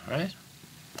in there, right?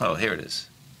 Oh, here it is.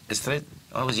 It's today.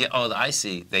 Oh, I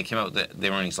see. They came out with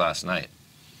their earnings last night.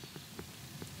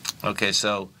 Okay,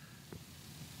 so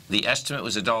the estimate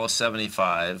was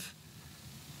 $1.75.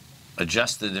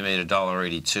 Adjusted, they made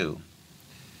 $1.82.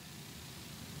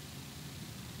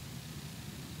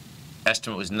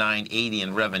 Estimate was $9.80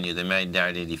 in revenue. They made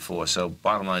 $9.84. So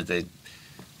bottom line,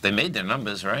 they made their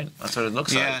numbers, right? That's what it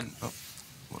looks like. Yeah.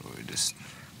 What were we just?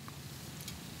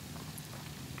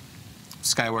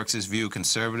 Skyworks' view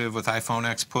conservative with iPhone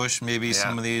X push. Maybe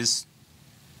some of these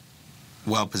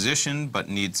well positioned, but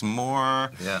needs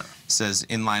more. Yeah. Says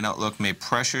inline outlook may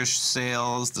pressure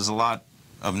sales. There's a lot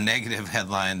of negative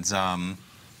headlines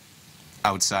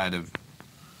outside of.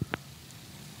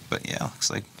 But yeah,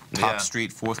 looks like Top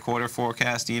Street fourth quarter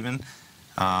forecast even.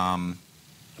 But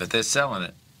they're selling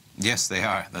it. Yes, they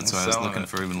are. That's why I was looking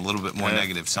for even a little bit more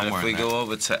negative somewhere. And if we go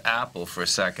over to Apple for a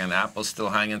second, Apple's still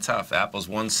hanging tough. Apple's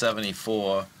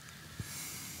 174.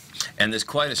 And there's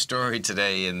quite a story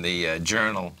today in the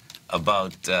Journal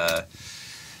about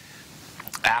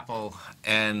Apple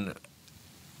and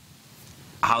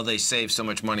how they save so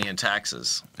much money in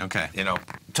taxes. Okay. You know,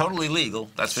 totally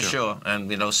legal, that's for sure, and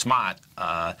you know, smart.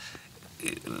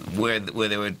 Where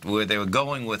they were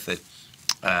going with it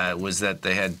was that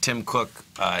they had Tim Cook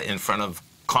in front of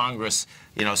Congress,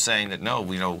 you know, saying that no,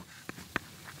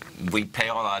 we pay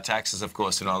all our taxes, of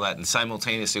course, and all that. And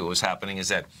simultaneously, what was happening is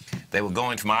that they were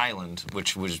going from Ireland,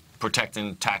 which was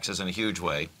protecting taxes in a huge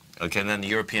way. Okay, and then the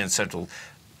European Central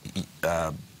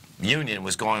Union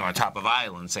was going on top of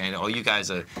Ireland, saying, "Oh, you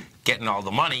guys are getting all the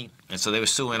money," and so they were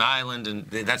suing Ireland, and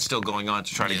that's still going on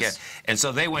to try to get. And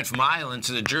so they went from Ireland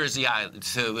to the Jersey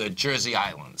Islands,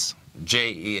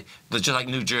 just like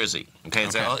New Jersey. Okay,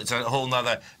 it's a whole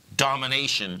nother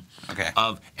domination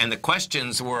of, and the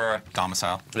questions were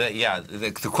domicile.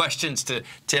 The questions to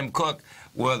Tim Cook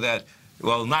were that,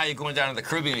 well, now you're going down to the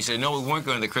Caribbean. He said, no, we weren't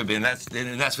going to the Caribbean.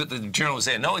 And that's what the Journal was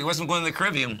saying. No, he wasn't going to the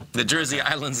Caribbean. The Jersey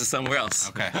Islands is somewhere else.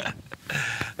 Okay.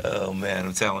 Oh, man,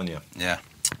 I'm telling you. Yeah.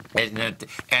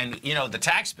 And you know, the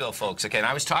tax bill, folks, okay, and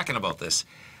I was talking about this.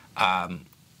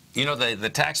 You know, the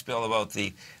tax bill about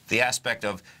the aspect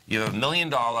of you have $1 million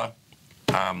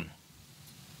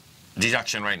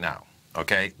deduction right now,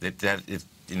 okay?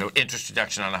 You know, interest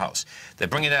deduction on a house. They're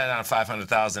bringing that down to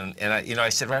 $500,000, and I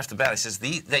said right off the bat, I says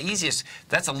the easiest.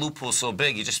 That's a loophole so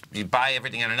big. You buy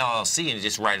everything in an LLC and you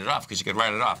just write it off because you could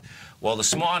write it off. Well,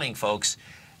 this morning, folks,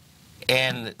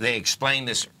 and they explained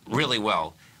this really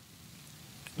well.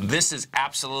 This is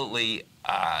absolutely.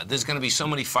 There's going to be so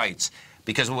many fights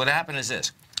because what happened is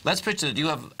this. Let's picture that you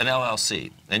have an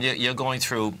LLC and you're going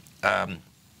through.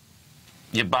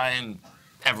 You're buying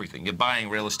everything. You're buying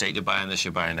real estate, you're buying this,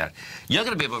 you're buying that. You're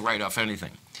going to be able to write off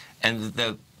anything. And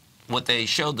what they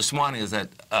showed this morning is that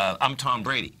I'm Tom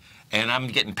Brady, and I'm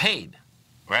getting paid,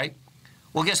 right?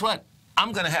 Well, guess what?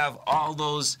 I'm going to have all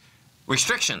those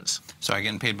restrictions. So I'm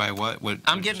getting paid by what?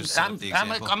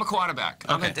 I'm a quarterback.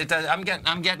 Okay.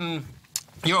 I'm getting.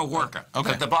 You're a worker.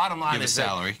 Okay. The bottom line is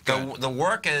salary. The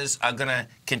workers are going to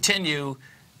continue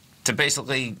to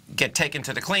basically get taken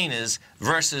to the cleaners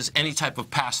versus any type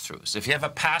of pass-throughs. If you have a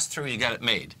pass-through, you got it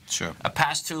made. Sure. A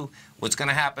pass-through, what's going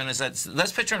to happen is that,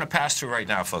 let's picture in a pass-through right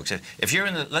now, folks. If you're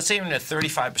in the, let's say you're in the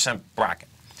 35% bracket.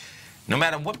 No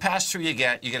matter what pass-through you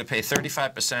get, you're going to pay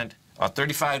 35% or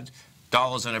 $35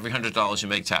 on every $100 you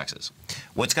make taxes.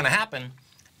 What's going to happen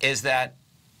is that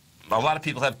a lot of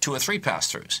people have 2 or 3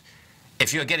 pass-throughs.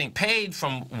 If you're getting paid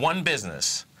from one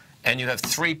business and you have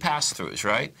 3 pass-throughs,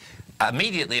 right?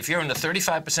 Immediately, if you're in the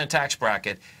 35% tax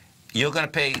bracket, you're going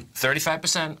to pay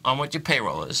 35% on what your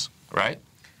payroll is, right?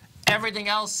 Everything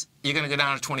else, you're going to go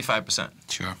down to 25%.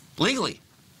 Sure. Legally.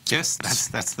 Yes,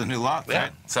 that's the new law. Yeah.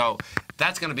 Right? So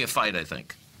that's going to be a fight, I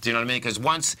think. Do you know what I mean? Because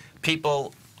once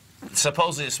people,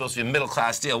 supposedly it's supposed to be a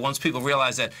middle-class deal, once people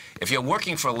realize that if you're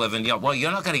working for a living, well, you're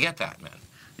not going to get that, man.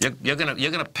 You're going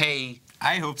to pay.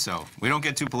 I hope so. We don't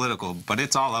get too political, but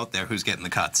it's all out there who's getting the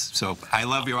cuts. So I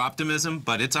love your optimism,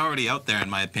 but it's already out there, in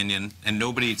my opinion, and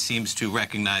nobody seems to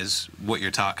recognize what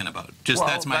you're talking about.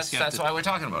 That's my skepticism. That's why we're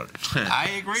talking about it.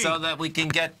 I agree. So that we can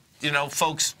get,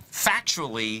 folks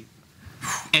factually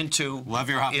into, love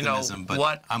your optimism,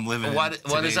 but I'm living in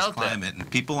today's climate, and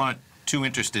people aren't too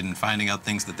interested in finding out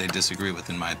things that they disagree with,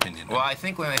 in my opinion. Well, I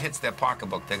think when it hits their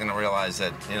pocketbook, they're going to realize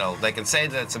that, they can say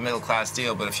that it's a middle-class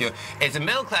deal, but if you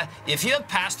have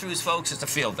pass-throughs, folks, it's a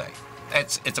field day.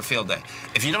 It's a field day.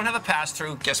 If you don't have a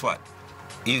pass-through, guess what?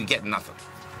 You get nothing.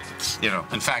 You know,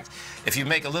 in fact, if you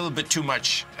make a little bit too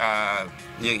much,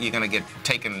 you're going to get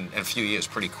taken in a few years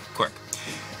pretty quick.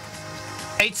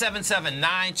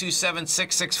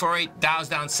 877-927-6648. Dow's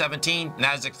down 17,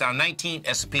 Nasdaq's down 19,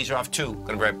 S&Ps are off 2.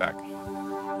 Gonna be right back.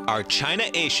 Are China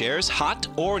A shares hot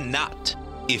or not?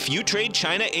 If you trade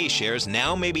China A shares,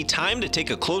 now may be time to take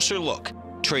a closer look.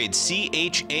 Trade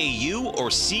CHAU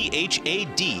or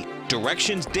CHAD,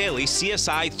 Directions Daily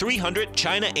CSI 300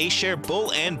 China A Share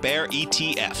Bull and Bear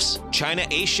ETFs. China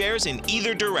A shares in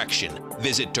either direction.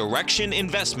 Visit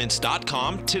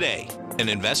directioninvestments.com today. An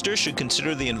investor should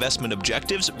consider the investment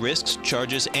objectives, risks,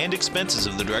 charges, and expenses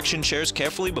of the Direction shares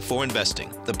carefully before investing.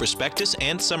 The prospectus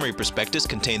and summary prospectus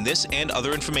contain this and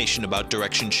other information about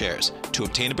Direction shares. To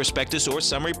obtain a prospectus or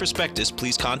summary prospectus,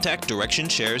 please contact Direction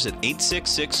shares at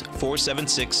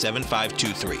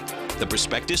 866-476-7523. The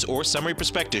prospectus or summary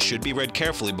prospectus should be read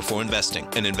carefully before investing.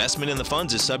 An investment in the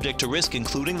funds is subject to risk,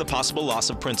 including the possible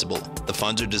loss of principal. The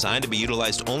funds are designed to be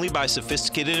utilized only by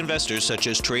sophisticated investors such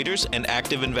as traders and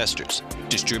active investors.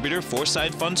 Distributor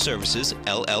Foreside Fund Services,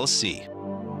 LLC.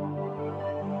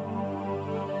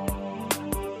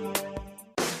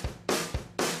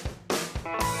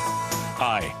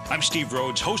 Hi, I'm Steve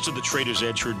Rhodes, host of the Trader's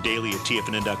Edge, heard daily at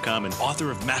TFNN.com and author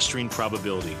of Mastering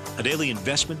Probability, a daily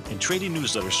investment and trading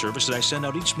newsletter service that I send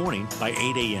out each morning by 8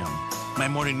 a.m. My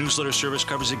morning newsletter service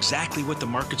covers exactly what the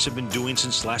markets have been doing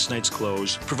since last night's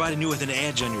close, providing you with an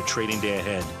edge on your trading day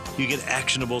ahead. You get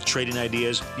actionable trading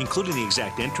ideas, including the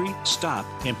exact entry, stop,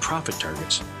 and profit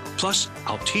targets. Plus,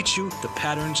 I'll teach you the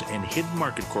patterns and hidden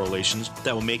market correlations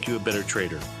that will make you a better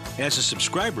trader. As a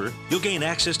subscriber, you'll gain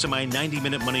access to my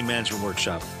 90-minute money management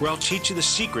workshop, where I'll teach you the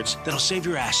secrets that'll save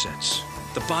your assets.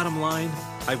 The bottom line,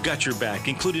 I've got your back,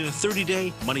 including a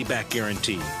 30-day money-back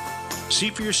guarantee. See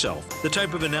for yourself the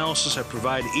type of analysis I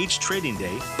provide each trading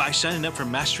day by signing up for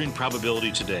Mastering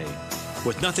Probability today.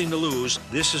 With nothing to lose,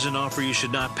 this is an offer you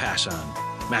should not pass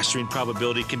on. Mastering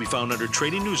Probability can be found under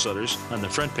Trading Newsletters on the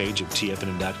front page of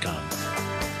TFNN.com.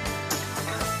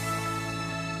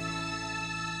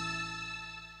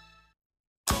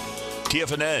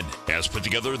 TFNN has put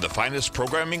together the finest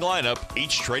programming lineup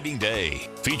each trading day,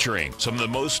 featuring some of the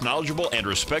most knowledgeable and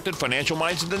respected financial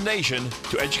minds in the nation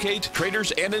to educate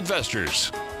traders and investors.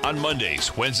 On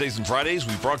Mondays, Wednesdays, and Fridays,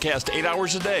 we broadcast 8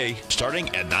 hours a day,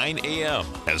 starting at 9 a.m.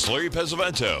 as Larry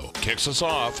Pesavento kicks us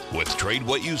off with Trade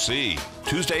What You See.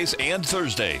 Tuesdays and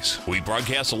Thursdays, we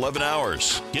broadcast 11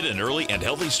 hours. Get an early and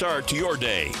healthy start to your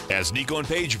day as Nico and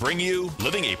Paige bring you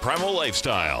Living a Primal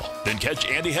Lifestyle. Then catch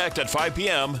Andy Hecht at 5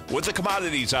 p.m. with the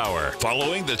Commodities Hour,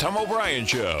 following the Tom O'Brien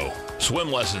Show.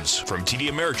 Swim lessons from TD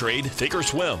Ameritrade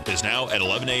Thinkorswim is now at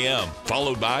 11 a.m.,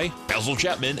 followed by Basil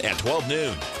Chapman at 12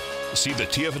 noon. See the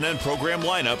TFNN program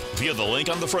lineup via the link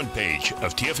on the front page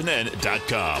of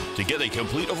TFNN.com to get a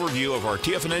complete overview of our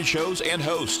TFNN shows and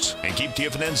hosts. And keep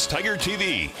TFNN's Tiger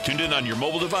TV tuned in on your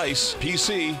mobile device,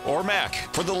 PC, or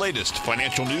Mac for the latest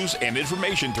financial news and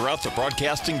information throughout the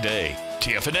broadcasting day.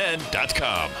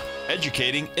 TFNN.com.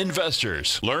 Educating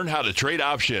investors. Learn how to trade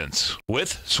options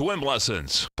with swim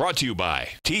lessons. Brought to you by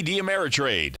TD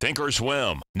Ameritrade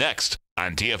Thinkorswim. Next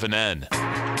on TFNN.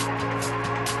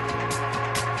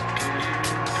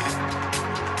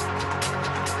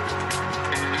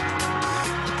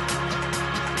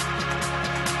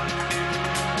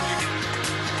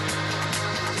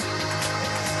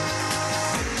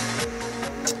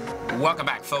 Welcome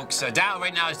back, folks. Dow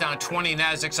right now is down 20,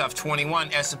 Nasdaq's off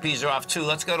 21, S&Ps are off 2.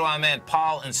 Let's go to our man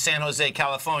Paul in San Jose,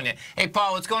 California. Hey,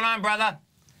 Paul, what's going on, brother?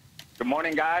 Good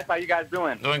morning, guys. How you guys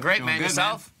doing? Doing great, man.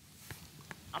 Yourself?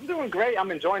 I'm doing great. I'm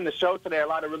enjoying the show today. A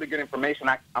lot of really good information.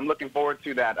 I'm looking forward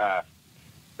to that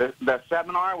the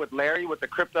seminar with Larry with the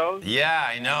cryptos. Yeah,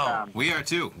 I know. We are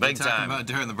too. Big We're talking time. about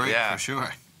during the break for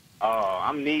sure. Oh,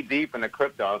 I'm knee deep in the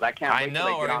cryptos. I can't wait till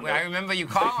they get on I remember you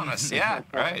calling us. Yeah,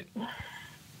 right.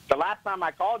 The last time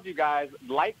I called you guys,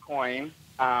 Litecoin,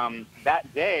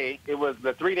 that day, it was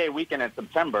the 3-day weekend in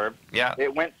September. Yeah.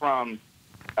 It went from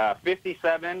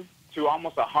 57 to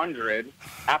almost 100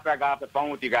 after I got off the phone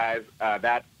with you guys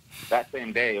that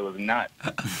same day. It was nuts.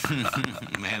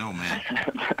 Man, oh, man.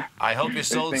 I hope you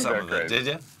sold some of it, did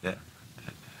you? Yeah.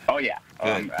 Oh, yeah.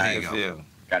 Good. There you go.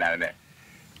 Got out of there.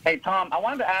 Hey, Tom, I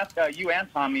wanted to ask you and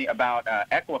Tommy about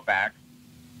Equifax.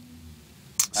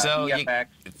 So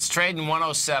it's trading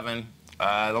 107.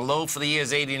 The low for the year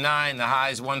is 89. The high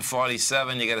is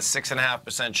 147. You get a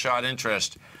 6.5% short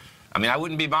interest. I mean, I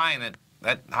wouldn't be buying it.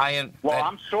 That high end. Well,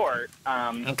 I'm short.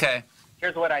 Okay.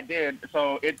 Here's what I did.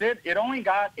 So it only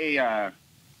got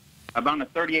about a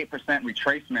 38%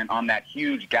 retracement on that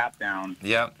huge gap down.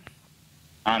 Yep.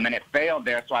 And it failed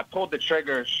there. So I pulled the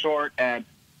trigger short at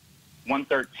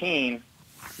 113.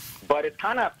 But it's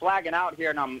kind of flagging out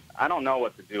here, and I don't know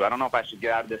what to do. I don't know if I should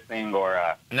get out of this thing or.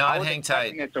 No, I'd hang tight. I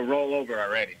was expecting it to roll over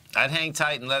already. I'd hang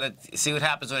tight and let it see what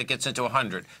happens when it gets into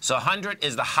 100. So 100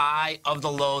 is the high of the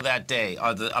low that day,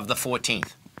 of the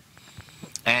 14th.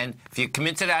 And if you come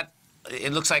into that,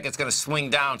 it looks like it's going to swing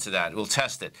down to that. We'll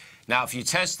test it. Now, if you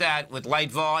test that with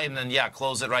light volume, then yeah,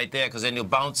 close it right there, because then you'll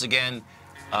bounce again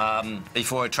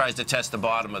before it tries to test the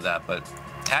bottom of that. But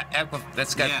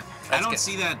that's good. Yeah, I don't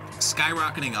see that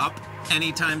skyrocketing up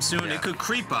anytime soon. Yeah. It could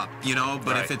creep up, you know,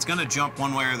 but if it's going to jump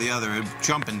one way or the other, it's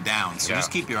jumping down. So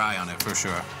just keep your eye on it for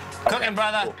sure. Cooking,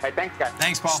 brother. Cool. Hey, thanks, guys.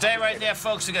 Thanks, Paul. Stay right there,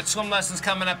 folks. We got swim lessons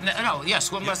coming up.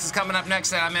 Swim lessons coming up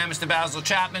next. I'm Mr. Basil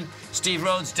Chapman, Steve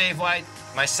Rhodes, Dave White,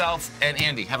 myself, and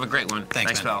Andy. Have a great one.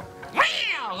 Thanks, pal.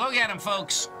 Wow! Go get him,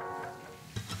 folks.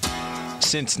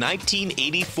 Since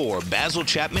 1984, Basil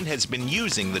Chapman has been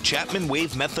using the Chapman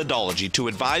Wave methodology to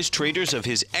advise traders of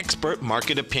his expert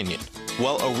market opinion.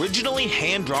 While originally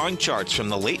hand-drawing charts from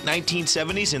the late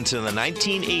 1970s into the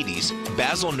 1980s,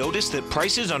 Basil noticed that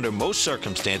prices under most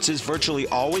circumstances virtually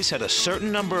always had a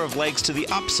certain number of legs to the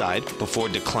upside before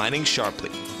declining sharply.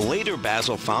 Later,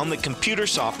 Basil found that computer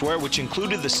software, which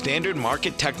included the standard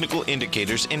market technical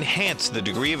indicators, enhanced the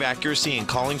degree of accuracy in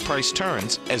calling price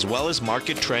turns, as well as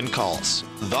market trend calls.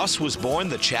 Thus was born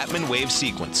the Chapman Wave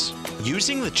sequence.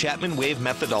 Using the Chapman Wave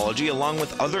methodology along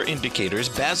with other indicators,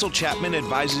 Basil Chapman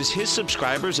advises his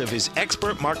subscribers of his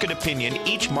expert market opinion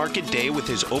each market day with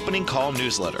his opening call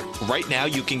newsletter. Right now,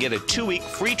 you can get a 2-week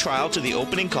free trial to the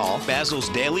opening call, Basil's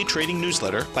daily trading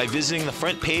newsletter, by visiting the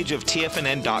front page of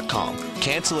TFNN.com.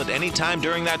 Cancel at any time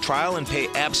during that trial and pay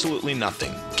absolutely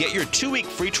nothing. Get your 2-week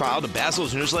free trial to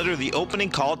Basil's newsletter, The Opening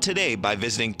Call, today by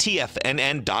visiting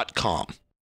TFNN.com.